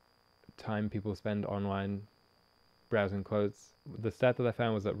much time people spend online browsing clothes. The stat that I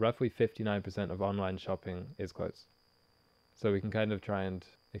found was that roughly 59% of online shopping is clothes. So we can kind of try and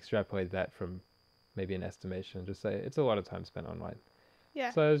extrapolate that from maybe an estimation and just say it's a lot of time spent online.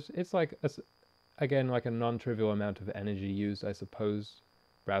 Yeah. So it's like, again, like a non-trivial amount of energy used, I suppose,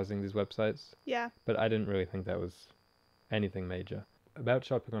 browsing these websites. Yeah. But I didn't really think that was anything major. About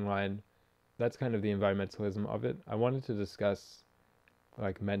shopping online, that's kind of the environmentalism of it. I wanted to discuss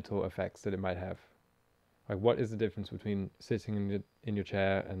like mental effects that it might have. Like what is the difference between sitting in your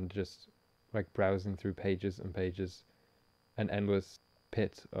chair and just like browsing through pages and pages, an endless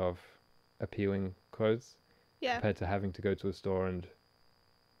pit of appealing clothes, compared to having to go to a store and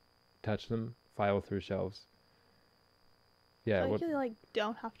touch them, file through shelves. Yeah, you like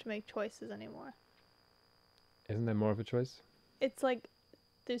don't have to make choices anymore. Isn't there more of a choice? It's like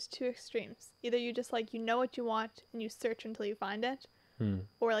there's two extremes. Either you just like you know what you want and you search until you find it,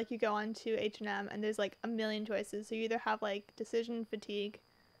 or like you go on to H&M and there's like a million choices. So you either have like decision fatigue,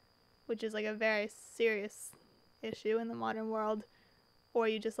 which is like a very serious issue in the modern world, or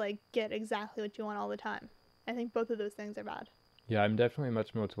you just like get exactly what you want all the time. I think both of those things are bad. Yeah, I'm definitely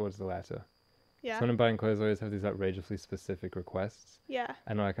much more towards the latter. Yeah. So when I'm buying clothes, I always have these outrageously specific requests. Yeah.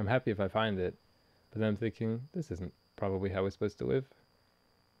 And like, I'm happy if I find it, but then I'm thinking, this isn't probably how we're supposed to live.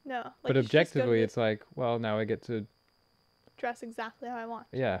 No. Like, but objectively, it's like, well, now I get to dress exactly how I want.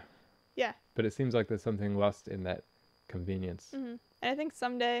 Yeah. Yeah. But it seems like there's something lost in that convenience. And I think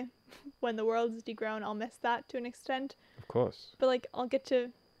someday, when the world's degrown, I'll miss that to an extent. Of course. But like, I'll get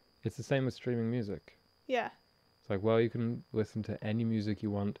to... It's the same with streaming music. Yeah. It's like, well, you can listen to any music you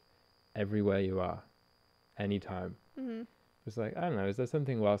want everywhere you are, anytime. It's like, I don't know, is there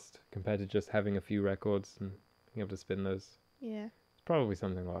something lost compared to just having a few records and being able to spin those? Yeah. It's probably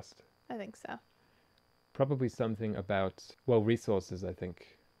something lost. I think so. Probably something about, well, resources, I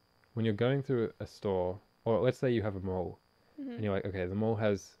think. When you're going through a store or let's say you have a mall and Mm-hmm. you're like, okay, the mall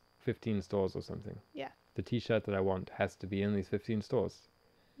has 15 stores or something. Yeah. The t-shirt that I want has to be in these 15 stores.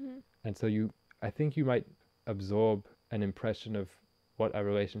 Mm-hmm. And so I think you might absorb an impression of what our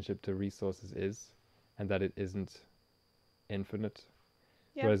relationship to resources is, and that it isn't infinite.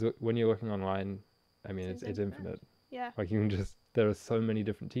 Yeah. Whereas when you're looking online, I mean, Seems it's infinite. Yeah. Like you can just, there are so many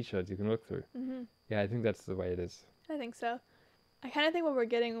different t-shirts you can look through. Mm-hmm. Yeah, I think that's the way it is. I think so. I kind of think what we're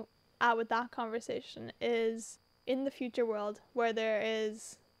getting at with that conversation is in the future world where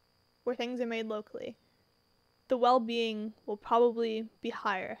where things are made locally, the well-being will probably be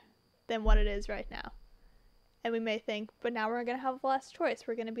higher than what it is right now. And we may think, but now we're going to have less choice.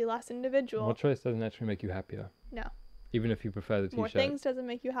 We're going to be less More individual. choice doesn't actually make you happier. No. Even if you prefer the More t-shirt. things doesn't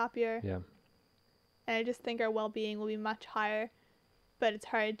make you happier. Yeah. And I just think our well-being will be much higher, but it's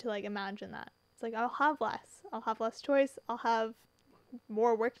hard to like imagine that. It's like I'll have less. I'll have less choice. I'll have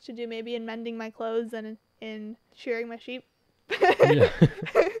more work to do maybe in mending my clothes and in shearing my sheep. Yeah.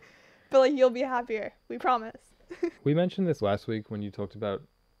 But like you'll be happier. We promise. We mentioned this last week when you talked about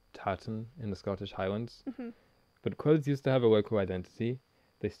tartan in the Scottish Highlands. Mm-hmm. But clothes used to have a local identity.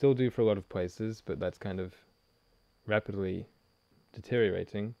 They still do for a lot of places, but that's kind of rapidly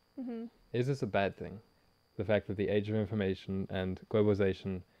deteriorating. Mm-hmm. Is this a bad thing? The fact that the age of information and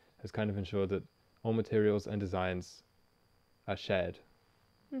globalization has kind of ensured that all materials and designs are shared.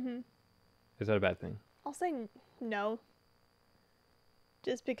 Mm-hmm. Is that a bad thing? I'll say no.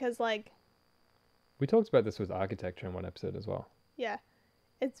 Just because like We talked about this with architecture in one episode as well. yeah,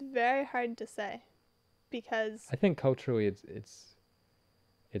 it's very hard to say because I think culturally it's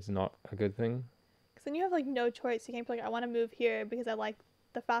not a good thing. cause then you have like no choice. You can't be like I want to move here because I like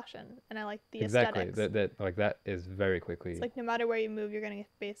the fashion and I like the Exactly. aesthetics. That is very quickly. It's like no matter where you move, you're gonna get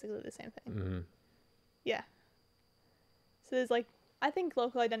basically the same thing. Mm-hmm. Yeah. So there's like I think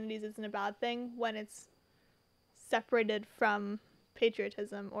local identities isn't a bad thing when it's separated from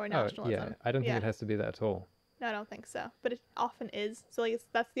patriotism or nationalism. Yeah, I don't think it has to be that at all. No, I don't think so. But it often is. So like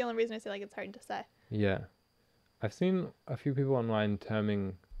that's the only reason I say like it's hard to say. Yeah. I've seen a few people online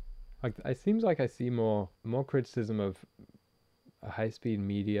terming, like, it seems like I see more criticism of high-speed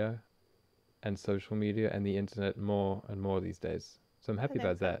media and social media and the internet more and more these days. So I'm happy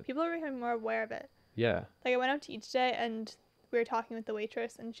about that. People are becoming more aware of it. Yeah. Like I went out to eat today and we were talking with the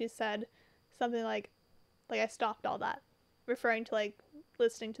waitress and she said something like I stopped all that, referring to like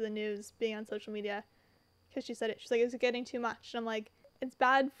listening to the news, being on social media, because she said it. She's like, it's getting too much. And I'm like, it's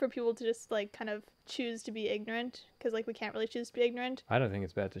bad for people to just like kind of choose to be ignorant because like we can't really choose to be ignorant. I don't think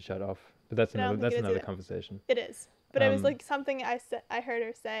it's bad to shut off, but that's another conversation. It is, but it was like something I heard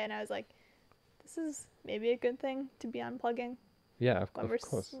her say, and I was like, this is maybe a good thing to be unplugging. Yeah, of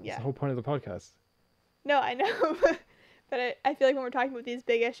course. Yeah. It's the whole point of the podcast. No, I know, but I feel like when we're talking about these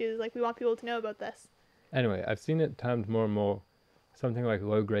big issues, like we want people to know about this. Anyway, I've seen it termed more and more something like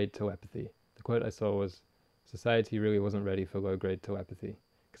low-grade telepathy. The quote I saw was, society really wasn't ready for low-grade telepathy.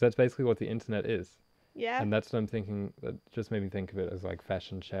 Because that's basically what the internet is. Yeah. And that's what I'm thinking, that just made me think of it as like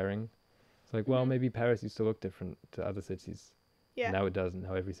fashion sharing. It's like, well, maybe Paris used to look different to other cities. Yeah. Now it doesn't.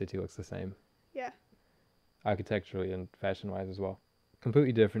 Now every city looks the same. Yeah. Architecturally and fashion-wise as well.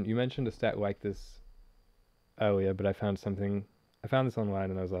 Completely different. You mentioned a stat like this earlier, but I found this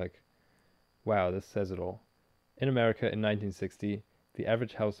online and I was like, wow, this says it all. In America in 1960, the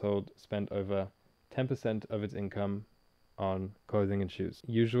average household spent over 10% of its income on clothing and shoes.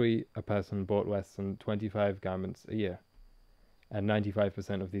 Usually, a person bought less than 25 garments a year, and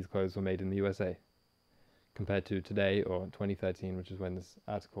 95% of these clothes were made in the USA, compared to today, or 2013, which is when this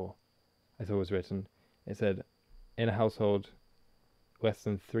article I thought was written. It said, in a household, less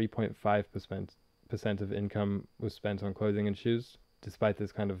than 3.5% of income was spent on clothing and shoes. Despite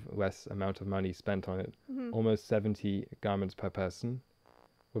this kind of less amount of money spent on it, almost 70 garments per person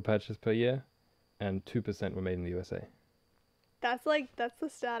were purchased per year, and 2% were made in the USA. That's the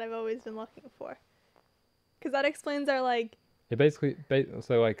stat I've always been looking for. Because that explains our like... It basically,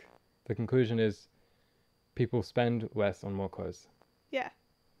 so like, the conclusion is people spend less on more clothes. Yeah.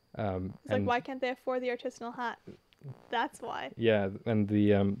 It's like, why can't they afford the artisanal hat? That's why. Yeah, and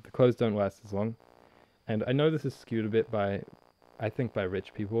the clothes don't last as long. And I know this is skewed a bit by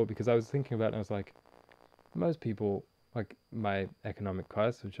rich people, because I was thinking about it and I was like, most people, like my economic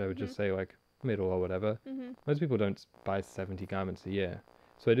class, which I would just say like middle or whatever, most people don't buy 70 garments a year.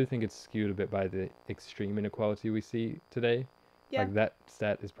 So I do think it's skewed a bit by the extreme inequality we see today. Yeah. Like that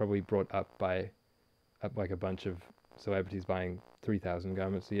stat is probably brought up by like a bunch of celebrities buying 3,000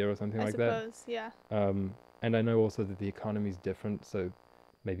 garments a year or something like that. I suppose, yeah. And I know also that the economy's different, so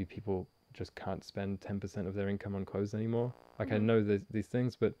maybe people just can't spend 10% of their income on clothes anymore. Like I know these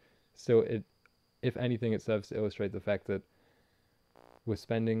things, but still if anything, it serves to illustrate the fact that we're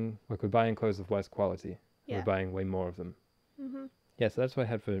buying clothes of worse quality. Yeah. We're buying way more of them. Mm-hmm. Yeah, so that's what I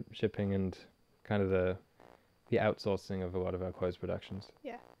had for shipping and kind of the outsourcing of a lot of our clothes productions.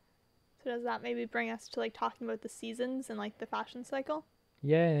 Yeah. So does that maybe bring us to like talking about the seasons and like the fashion cycle?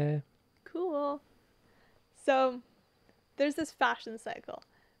 Yeah. Cool. So there's this fashion cycle.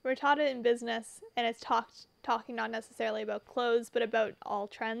 We're taught it in business, and it's talking not necessarily about clothes, but about all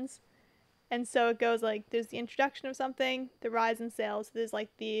trends. And so it goes like there's the introduction of something, the rise in sales. So there's like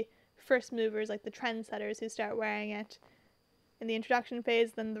the first movers, like the trendsetters who start wearing it. In the introduction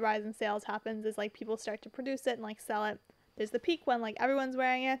phase, then the rise in sales happens as like people start to produce it and like sell it. There's the peak when like everyone's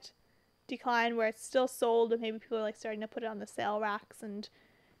wearing it. Decline where it's still sold, but maybe people are like starting to put it on the sale racks, and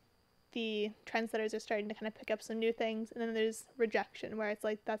the trendsetters are starting to kind of pick up some new things. And then there's rejection where it's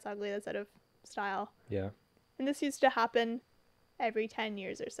like that's ugly, that's out of style. Yeah. And this used to happen every 10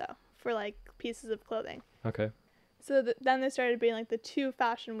 years or so for like pieces of clothing. Okay. So then there started being like the 2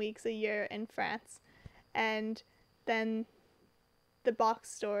 fashion weeks a year in France, and then the box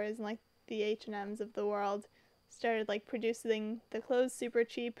stores and like the H&Ms of the world started like producing the clothes super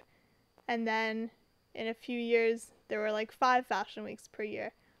cheap. And then in a few years there were like 5 fashion weeks per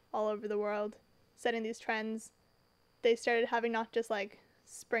year all over the world setting these trends. They started having not just like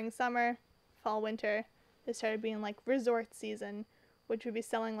spring, summer, fall, winter. They started being like resort season, which would be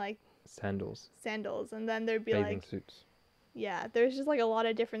selling like Sandals. And then there'd be Bathing like suits. yeah, there's just like a lot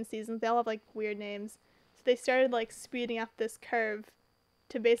of different seasons. They all have like weird names. So they started like speeding up this curve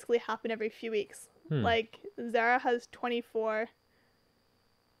to basically happen every few weeks. Like Zara has 24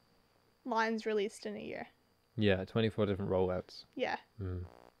 lines released in a year. Yeah, 24 different rollouts. Yeah.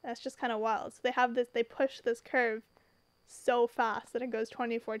 That's just kind of wild. So they push this curve so fast that it goes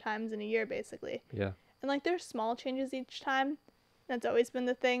 24 times in a year basically. Yeah. And like there's small changes each time. That's always been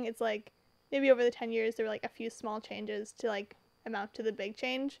the thing. It's like maybe over the 10 years there were like a few small changes to like amount to the big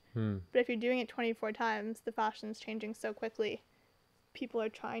change. But if you're doing it 24 times, the fashion's changing so quickly. People are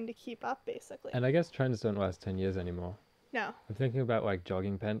trying to keep up basically. And I guess trends don't last 10 years anymore. No. I'm thinking about like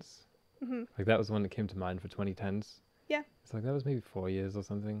jogging pants. Like that was one that came to mind for 2010s. Yeah. It's like that was maybe 4 years or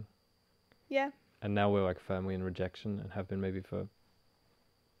something. Yeah. And now we're like firmly in rejection and have been maybe for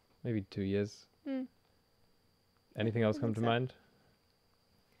maybe 2 years. Anything else come to mind?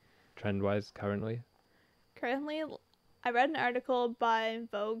 Trend-wise currently? Currently, I read an article by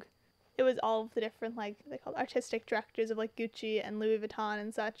Vogue. It was all of the different, like, they called artistic directors of, like, Gucci and Louis Vuitton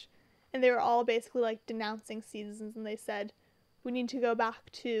and such. And they were all basically, like, denouncing seasons. And they said, we need to go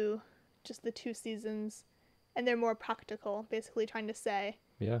back to just the 2 seasons. And they're more practical, basically trying to say,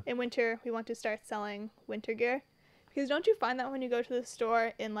 in winter, we want to start selling winter gear. Because don't you find that when you go to the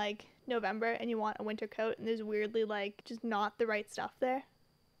store in, like, November and you want a winter coat and there's weirdly, like, just not the right stuff there?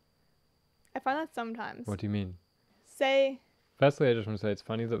 I find that sometimes. What do you mean? Say... Firstly, I just want to say it's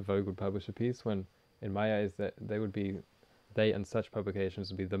funny that Vogue would publish a piece when, in my eyes, that they and such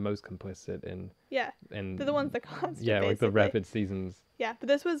publications would be the most complicit in... Yeah, they're the ones that caused it, yeah, basically. like the rapid seasons. Yeah, but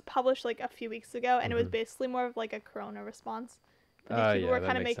this was published like a few weeks ago, and it was basically more of like a corona response. But these people were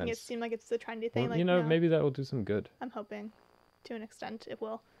kind of making it seem like it's the trendy thing. Well, like, you know, no, maybe that will do some good. I'm hoping, to an extent, it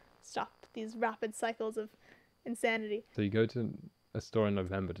will stop these rapid cycles of insanity. So you go to a store in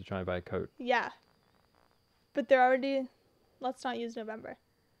November to try and buy a coat. Yeah. But they're already... Let's not use November.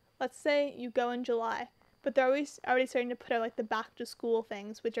 Let's say you go in July, but they're always already starting to put out like the back to school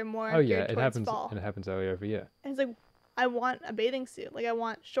things, which are more geared towards fall. And it happens earlier every year. And it's like, I want a bathing suit. Like, I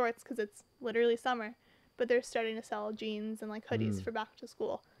want shorts because it's literally summer. But they're starting to sell jeans and like hoodies for back to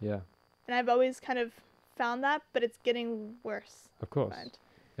school. Yeah. And I've always kind of found that, but it's getting worse. Of course.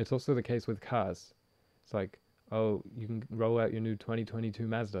 It's also the case with cars. It's like, oh, you can roll out your new 2022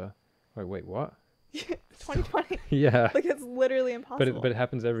 Mazda. Like, wait, what? 2020. Yeah. Like, it's literally impossible. But it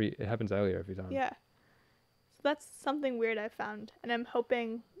happens earlier every time. Yeah. So that's something weird I've found. And I'm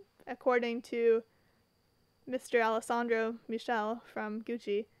hoping, according to Mr. Alessandro Michel from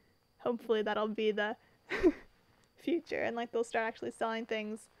Gucci, hopefully that'll be the future. And, like, they'll start actually selling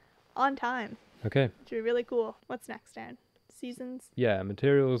things on time. Okay. Which would be really cool. What's next, Aaron? Seasons? Yeah,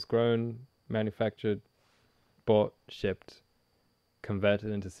 materials grown, manufactured, bought, shipped, converted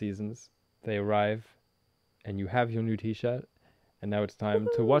into seasons. They arrive, and you have your new t-shirt, and now it's time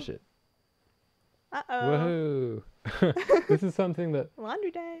to wash it. Uh-oh. Woohoo! This is something that Laundry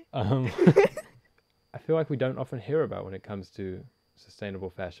day. I feel like we don't often hear about when it comes to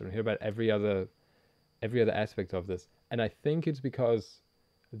sustainable fashion. We hear about every other aspect of this, and I think it's because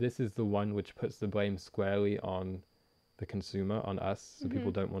this is the one which puts the blame squarely on the consumer, on us, so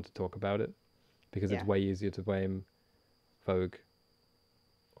people don't want to talk about it, because it's way easier to blame Vogue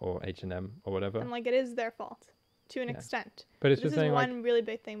or H&M or whatever. And like it is their fault to an Yeah. extent. But it's This just is saying like, one really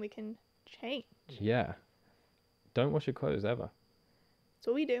big thing we can change. yeah, don't wash your clothes ever. That's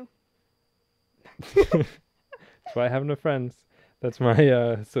what we do. That's why I have no friends. That's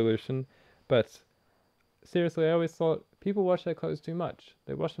my solution. But seriously, I always thought people wash their clothes too much.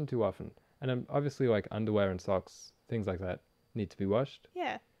 They wash them too often. And obviously, like underwear and socks, things like that, need to be washed.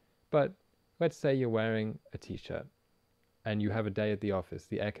 Yeah. But let's say you're wearing a t-shirt and you have a day at the office,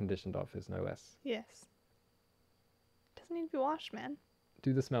 the air-conditioned office, no less. Yes. Doesn't need to be washed, man.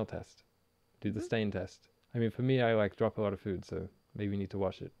 Do the smell test. Do the Mhm. stain test. I mean, for me, I like drop a lot of food, so maybe you need to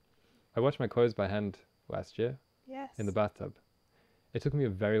wash it. I washed my clothes by hand last year Yes. in the bathtub. It took me a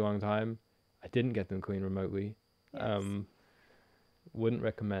very long time. I didn't get them clean remotely. Yes. Wouldn't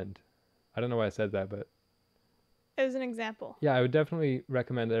recommend. I don't know why I said that, but It was an example. yeah, I would definitely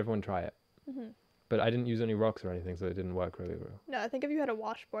recommend that everyone try it. Hmm. But I didn't use any rocks or anything, so it didn't work really well. No, I think if you had a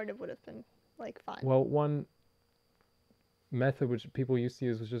washboard, it would have been like fine. Well, one method which people used to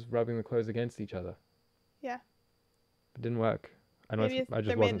use was just rubbing the clothes against each other. Yeah. It didn't work. I know Maybe I they're just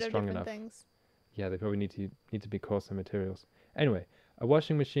made wasn't of strong different enough. things. Yeah, they probably need to be coarser materials. Anyway, a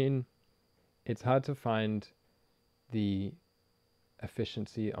washing machine, it's hard to find the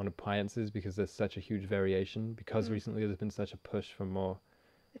efficiency on appliances because there's such a huge variation. Because recently there's been such a push for more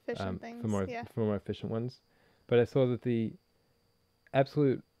Efficient things. for more Yeah. efficient ones. But I saw that the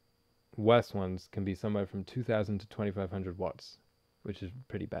absolute worst ones can be somewhere from 2,000 to 2,500 watts, which is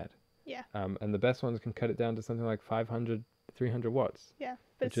pretty bad. Yeah. And the best ones can cut it down to something like 500, 300 watts. Yeah.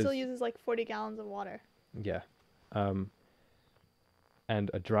 But it which still is- uses like 40 gallons of water. Yeah. And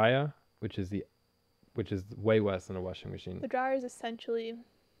a dryer, which is way worse than a washing machine. The dryer is essentially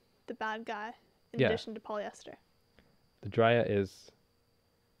the bad guy in Yeah. addition to polyester. The dryer is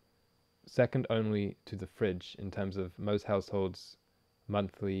second only to the fridge in terms of most households'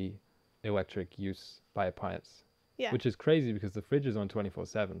 monthly electric use by appliance. Yeah. Which is crazy because the fridge is on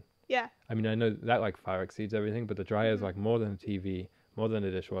 24/7. Yeah. I mean, I know that like far exceeds everything, but the dryer is Mhm. like more than a TV, more than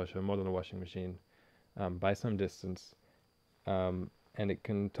a dishwasher, more than a washing machine, by some distance. And it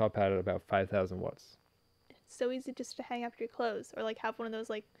can top out at about 5,000 watts. It's so easy just to hang up your clothes or like have one of those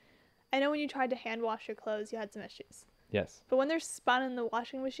like I know when you tried to hand wash your clothes you had some issues. Yes. But when they're spun in the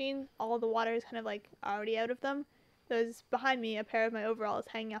washing machine, all the water is kind of like already out of them. There's behind me a pair of my overalls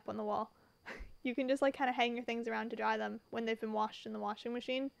hanging up on the wall. You can just like kind of hang your things around to dry them when they've been washed in the washing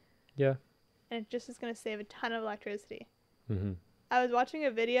machine. Yeah. And it just is going to save a ton of electricity. Mm-hmm. I was watching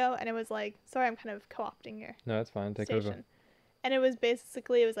a video and it was like, sorry, I'm kind of co-opting your No, that's fine. Take station. over. And it was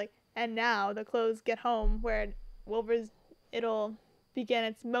basically, it was like, and now the clothes get home where it'll begin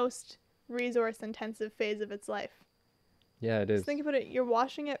its most resource intensive phase of its life. Yeah, it is. Just think about it. You're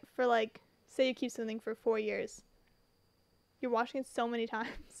washing it for like, say you keep something for 4 years. You're washing it so many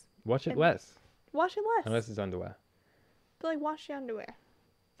times. Wash it and- less, Wash it less. unless it's underwear. But like wash your underwear.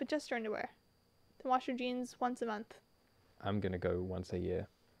 But just your underwear. Then wash your jeans once a month. I'm gonna go once a year.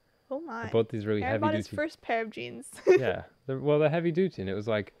 Oh my. I bought these really Aaron bought heavy his duty. first pair of jeans. Yeah, they're heavy duty, and it was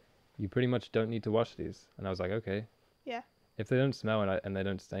like, you pretty much don't need to wash these. And I was like, okay. Yeah. If they don't smell and they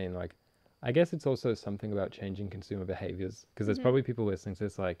don't stain, like, I guess it's also something about changing consumer behaviors because there's Mhm. probably people listening to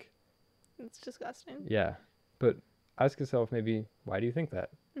this like, It's disgusting. yeah, but ask yourself maybe why do you think that?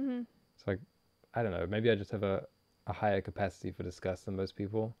 Mm-hmm. It's like, I don't know, maybe I just have a higher capacity for disgust than most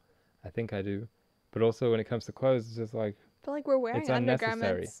people. I think I do, but also when it comes to clothes, it's just like, But like we're wearing It's unnecessary.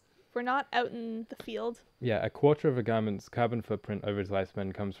 undergarments. We're not out in the field. yeah, a quarter of a garment's carbon footprint over its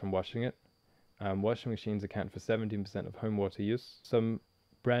lifespan comes from washing it. Washing machines account for 17% of home water use. Some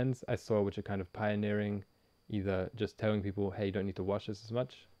brands I saw which are kind of pioneering either just telling people, hey, you don't need to wash this as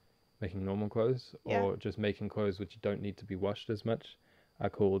much, making normal clothes, Yeah. or just making clothes which don't need to be washed as much, are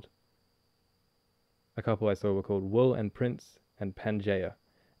called, a couple I saw were called Wool and Prince and Pangea.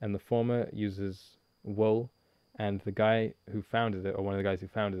 And the former uses wool, and the guy who founded it, or one of the guys who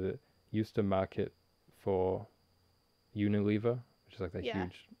founded it, used to market for Unilever, which is like a Yeah.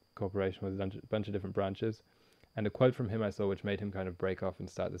 huge corporation with a bunch of different branches. And a quote from him I saw, which made him kind of break off and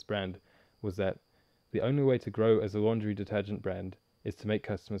start this brand, was that the only way to grow as a laundry detergent brand is to make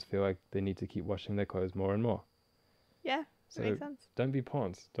customers feel like they need to keep washing their clothes more and more. Yeah. So That makes sense. don't be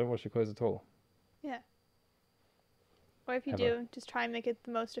pawns. Don't wash your clothes at all. Yeah. Or if you Ever. do, just try and make it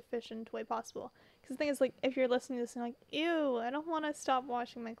the most efficient way possible. Because the thing is, like, if you're listening to this and like, ew, I don't want to stop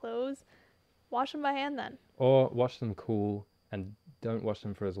washing my clothes, wash them by hand then. Or wash them cool and don't wash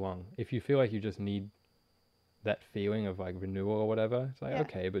them for as long. If you feel like you just need that feeling of like renewal or whatever, it's like, Yeah.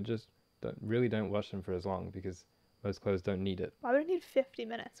 okay, but just don't wash them for as long because most clothes don't need it. Why would it need 50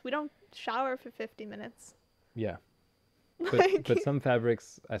 minutes? We don't shower for 50 minutes. Yeah. But some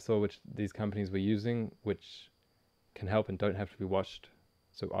fabrics I saw which these companies were using, which can help and don't have to be washed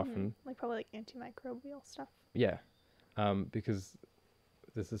so often. Like probably like antimicrobial stuff. Yeah, because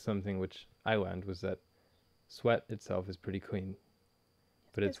this is something which I learned was that sweat itself is pretty clean,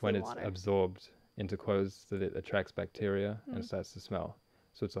 but it's when basically it's water. absorbed into clothes that it attracts bacteria and starts to smell.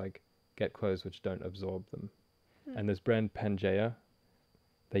 So it's like, get clothes which don't absorb them. And this brand Pangea,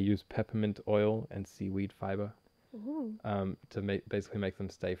 they use peppermint oil and seaweed fiber to basically make them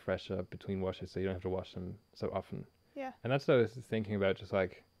stay fresher between washes, so you don't have to wash them so often. Yeah. And that's what I was thinking about, just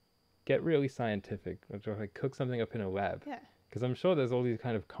like, get really scientific, or like cook something up in a lab. Yeah. Because I'm sure there's all these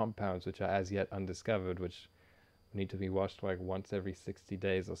kind of compounds which are as yet undiscovered, which need to be washed like once every 60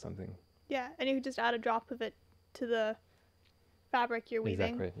 days or something. Yeah, and you could just add a drop of it to the fabric you're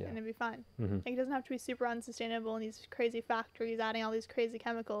weaving, Exactly, yeah. and it'd be fine. Mm-hmm. Like, it doesn't have to be super unsustainable in these crazy factories adding all these crazy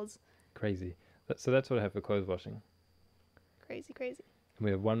chemicals. Crazy. So that's what I have for clothes washing. Crazy, crazy. And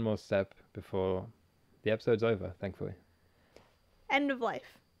we have one more step before the episode's over, thankfully. End of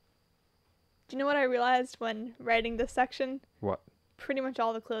life. Do you know what I realized when writing this section? What? Pretty much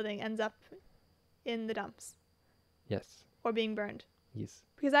all the clothing ends up in the dumps. Yes. Or being burned. Yes.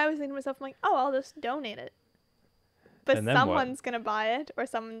 Because I was thinking to myself, I'm like, oh, I'll just donate it. But someone's going to buy it,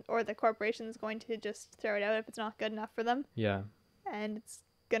 or the corporation's going to just throw it out if it's not good enough for them. Yeah. And it's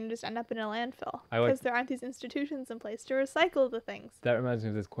going to just end up in a landfill. Because there aren't these institutions in place to recycle the things. That reminds me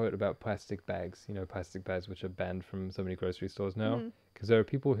of this quote about plastic bags. You know, plastic bags which are banned from so many grocery stores now. Because there are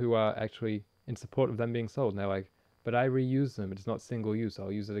people who are actually in support of them being sold. And they're like, but I reuse them. It's not single use.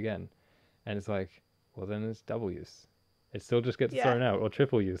 I'll use it again. And it's like, well, then it's double use. It still just gets thrown out, or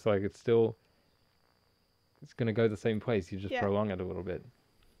triple use. Like, it's going to go the same place. You just prolong it a little bit.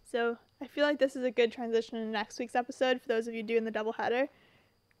 So I feel like this is a good transition in next week's episode for those of you doing the double header.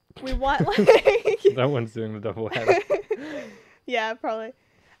 We want like... No one's doing the double header. Yeah, probably.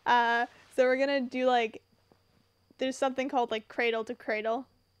 So we're going to do like... There's something called like cradle to cradle.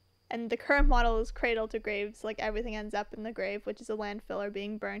 And the current model is cradle to graves. Like everything ends up in the grave, which is a landfill or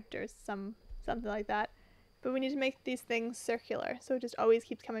being burnt or something like that. But we need to make these things circular, so it just always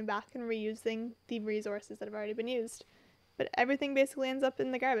keeps coming back and reusing the resources that have already been used. But everything basically ends up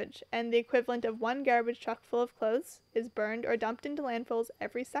in the garbage, and the equivalent of one garbage truck full of clothes is burned or dumped into landfills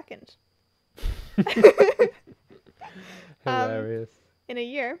every second. Hilarious. In a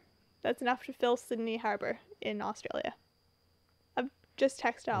year, that's enough to fill Sydney Harbour in Australia. Of just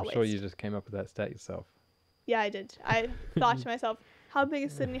textile waste. I'm sure you just came up with that stat yourself. Yeah, I did. I thought to myself, how big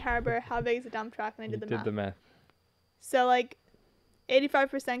is Sydney Harbour? How big is a dump truck? And I did the math. So, like,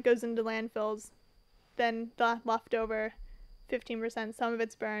 85% goes into landfills. Then the leftover 15%, some of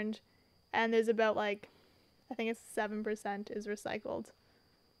it's burned. And there's about, like, I think it's 7% is recycled.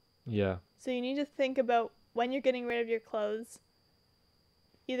 Yeah. So you need to think about when you're getting rid of your clothes.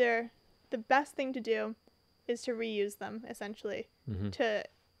 Either the best thing to do is to reuse them, essentially. To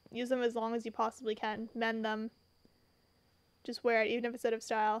use them as long as you possibly can. Mend them. Just wear it, even if it's out of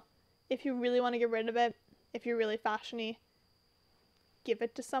style. If you really want to get rid of it, if you're really fashiony, give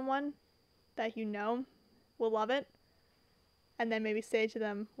it to someone that you know will love it. And then maybe say to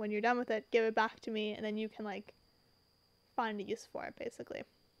them, when you're done with it, give it back to me, and then you can, like, find a use for it, basically.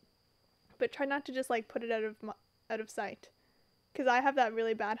 But try not to just, like, put it out of sight. Because I have that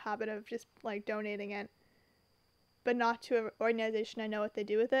really bad habit of just, like, donating it. But not to an organization I know what they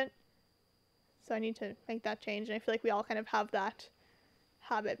do with it. So I need to make that change, and I feel like we all kind of have that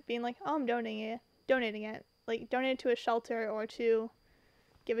habit, being like, oh, I'm donating it. Like, donate it to a shelter, or to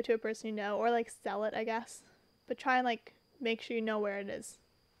give it to a person you know, or, like, sell it, I guess. But try and, like, make sure you know where it is.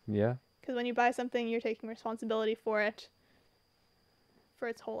 Yeah. Because when you buy something, you're taking responsibility for it for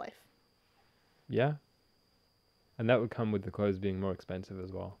its whole life. Yeah. And that would come with the clothes being more expensive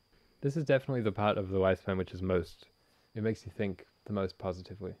as well. This is definitely the part of the lifespan which is it makes you think the most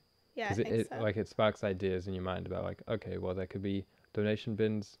positively. Yeah, I think so. Like, it sparks ideas in your mind about, like, okay, well, there could be donation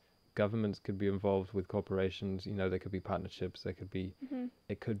bins, governments could be involved with corporations, you know, there could be partnerships, there could be,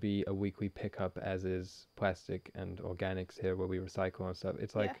 it could be a weekly pickup as is plastic and organics here where we recycle and stuff.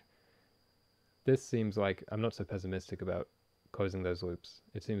 It's like, this seems like, I'm not so pessimistic about closing those loops.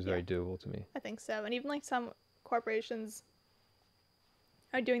 It seems very doable to me. I think so. And even, like, some corporations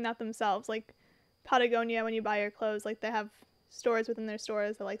are doing that themselves. Like, Patagonia, when you buy your clothes, like, they have stores within their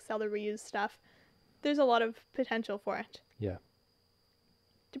stores that, like, sell the reused stuff. There's a lot of potential for it. Yeah.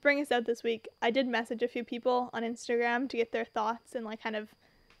 To bring us out this week, I did message a few people on Instagram to get their thoughts and, like, kind of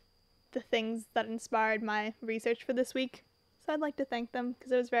the things that inspired my research for this week. So I'd like to thank them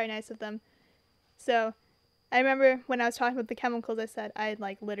because it was very nice of them. So I remember when I was talking about the chemicals, I said I,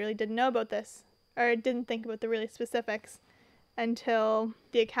 like, literally didn't know about this, or didn't think about the really specifics. until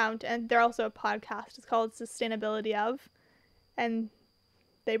the account, and they're also a podcast. It's called Sustainability of, and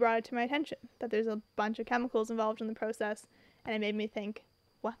they brought it to my attention that there's a bunch of chemicals involved in the process, and it made me think,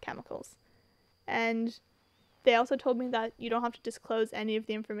 what chemicals? And they also told me that you don't have to disclose any of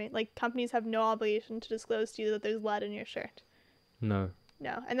the information. Like, companies have no obligation to disclose to you that there's lead in your shirt. No.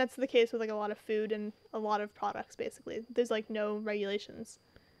 No, and that's the case with like a lot of food and a lot of products. Basically, there's like no regulations.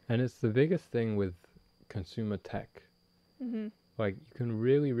 And it's the biggest thing with consumer tech. Mm-hmm. Like, you can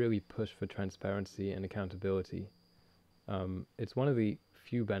really, really push for transparency and accountability. It's one of the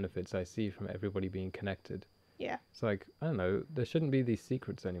few benefits I see from everybody being connected. Yeah. It's like, I don't know, there shouldn't be these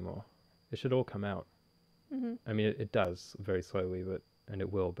secrets anymore. It should all come out. Mm-hmm. I mean, it does very slowly, and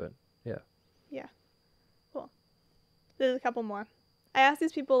it will, but yeah. Yeah. Cool. There's a couple more. I asked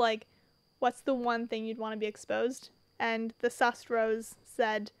these people, like, what's the one thing you'd want to be exposed? And the Sus Rose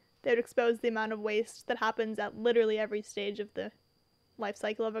said they would expose the amount of waste that happens at literally every stage of the life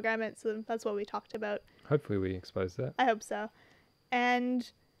cycle of a garment. So that's what we talked about. Hopefully we expose that. I hope so. And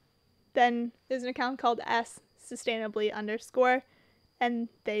then there's an account called @sustainably_, and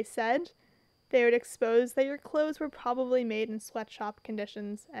they said they would expose that your clothes were probably made in sweatshop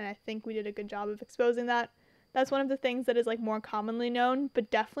conditions, and I think we did a good job of exposing that. That's one of the things that is like more commonly known,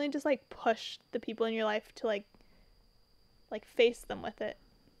 but definitely just like push the people in your life to like face them with it.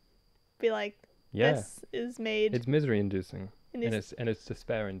 Be like, this is made. It's misery inducing, and it's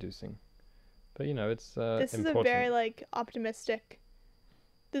despair inducing. But you know, it's this important. is a very like optimistic.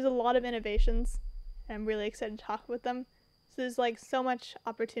 There's a lot of innovations, and I'm really excited to talk about them. So there's like so much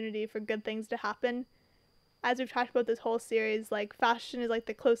opportunity for good things to happen. As we've talked about this whole series, like fashion is like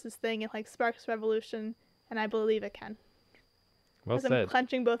the closest thing. It like sparks revolution, and I believe it can. Well said. I'm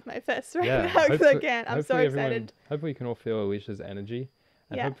clenching both my fists right Yeah, now because I can't. I'm so excited. Hopefully you can all feel Alicia's energy.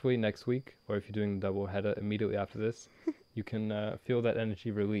 And Yeah. hopefully next week, or if you're doing the double header immediately after this, you can feel that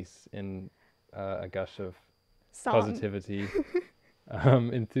energy release in a gush of positivity,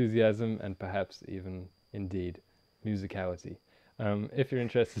 enthusiasm, and perhaps even, indeed, musicality. If you're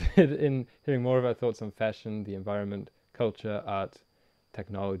interested in hearing more of our thoughts on fashion, the environment, culture, art,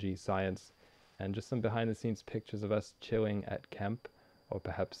 technology, science, and just some behind-the-scenes pictures of us chilling at camp, or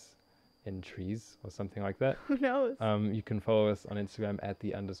perhaps in trees or something like that. Who knows? You can follow us on Instagram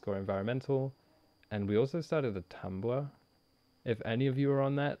 @the_environmental. And we also started a Tumblr. If any of you are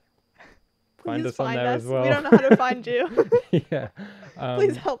on that, find us on there as well. We don't know how to find you. Yeah.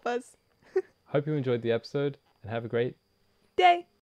 Please help us. Hope you enjoyed the episode and have a great day.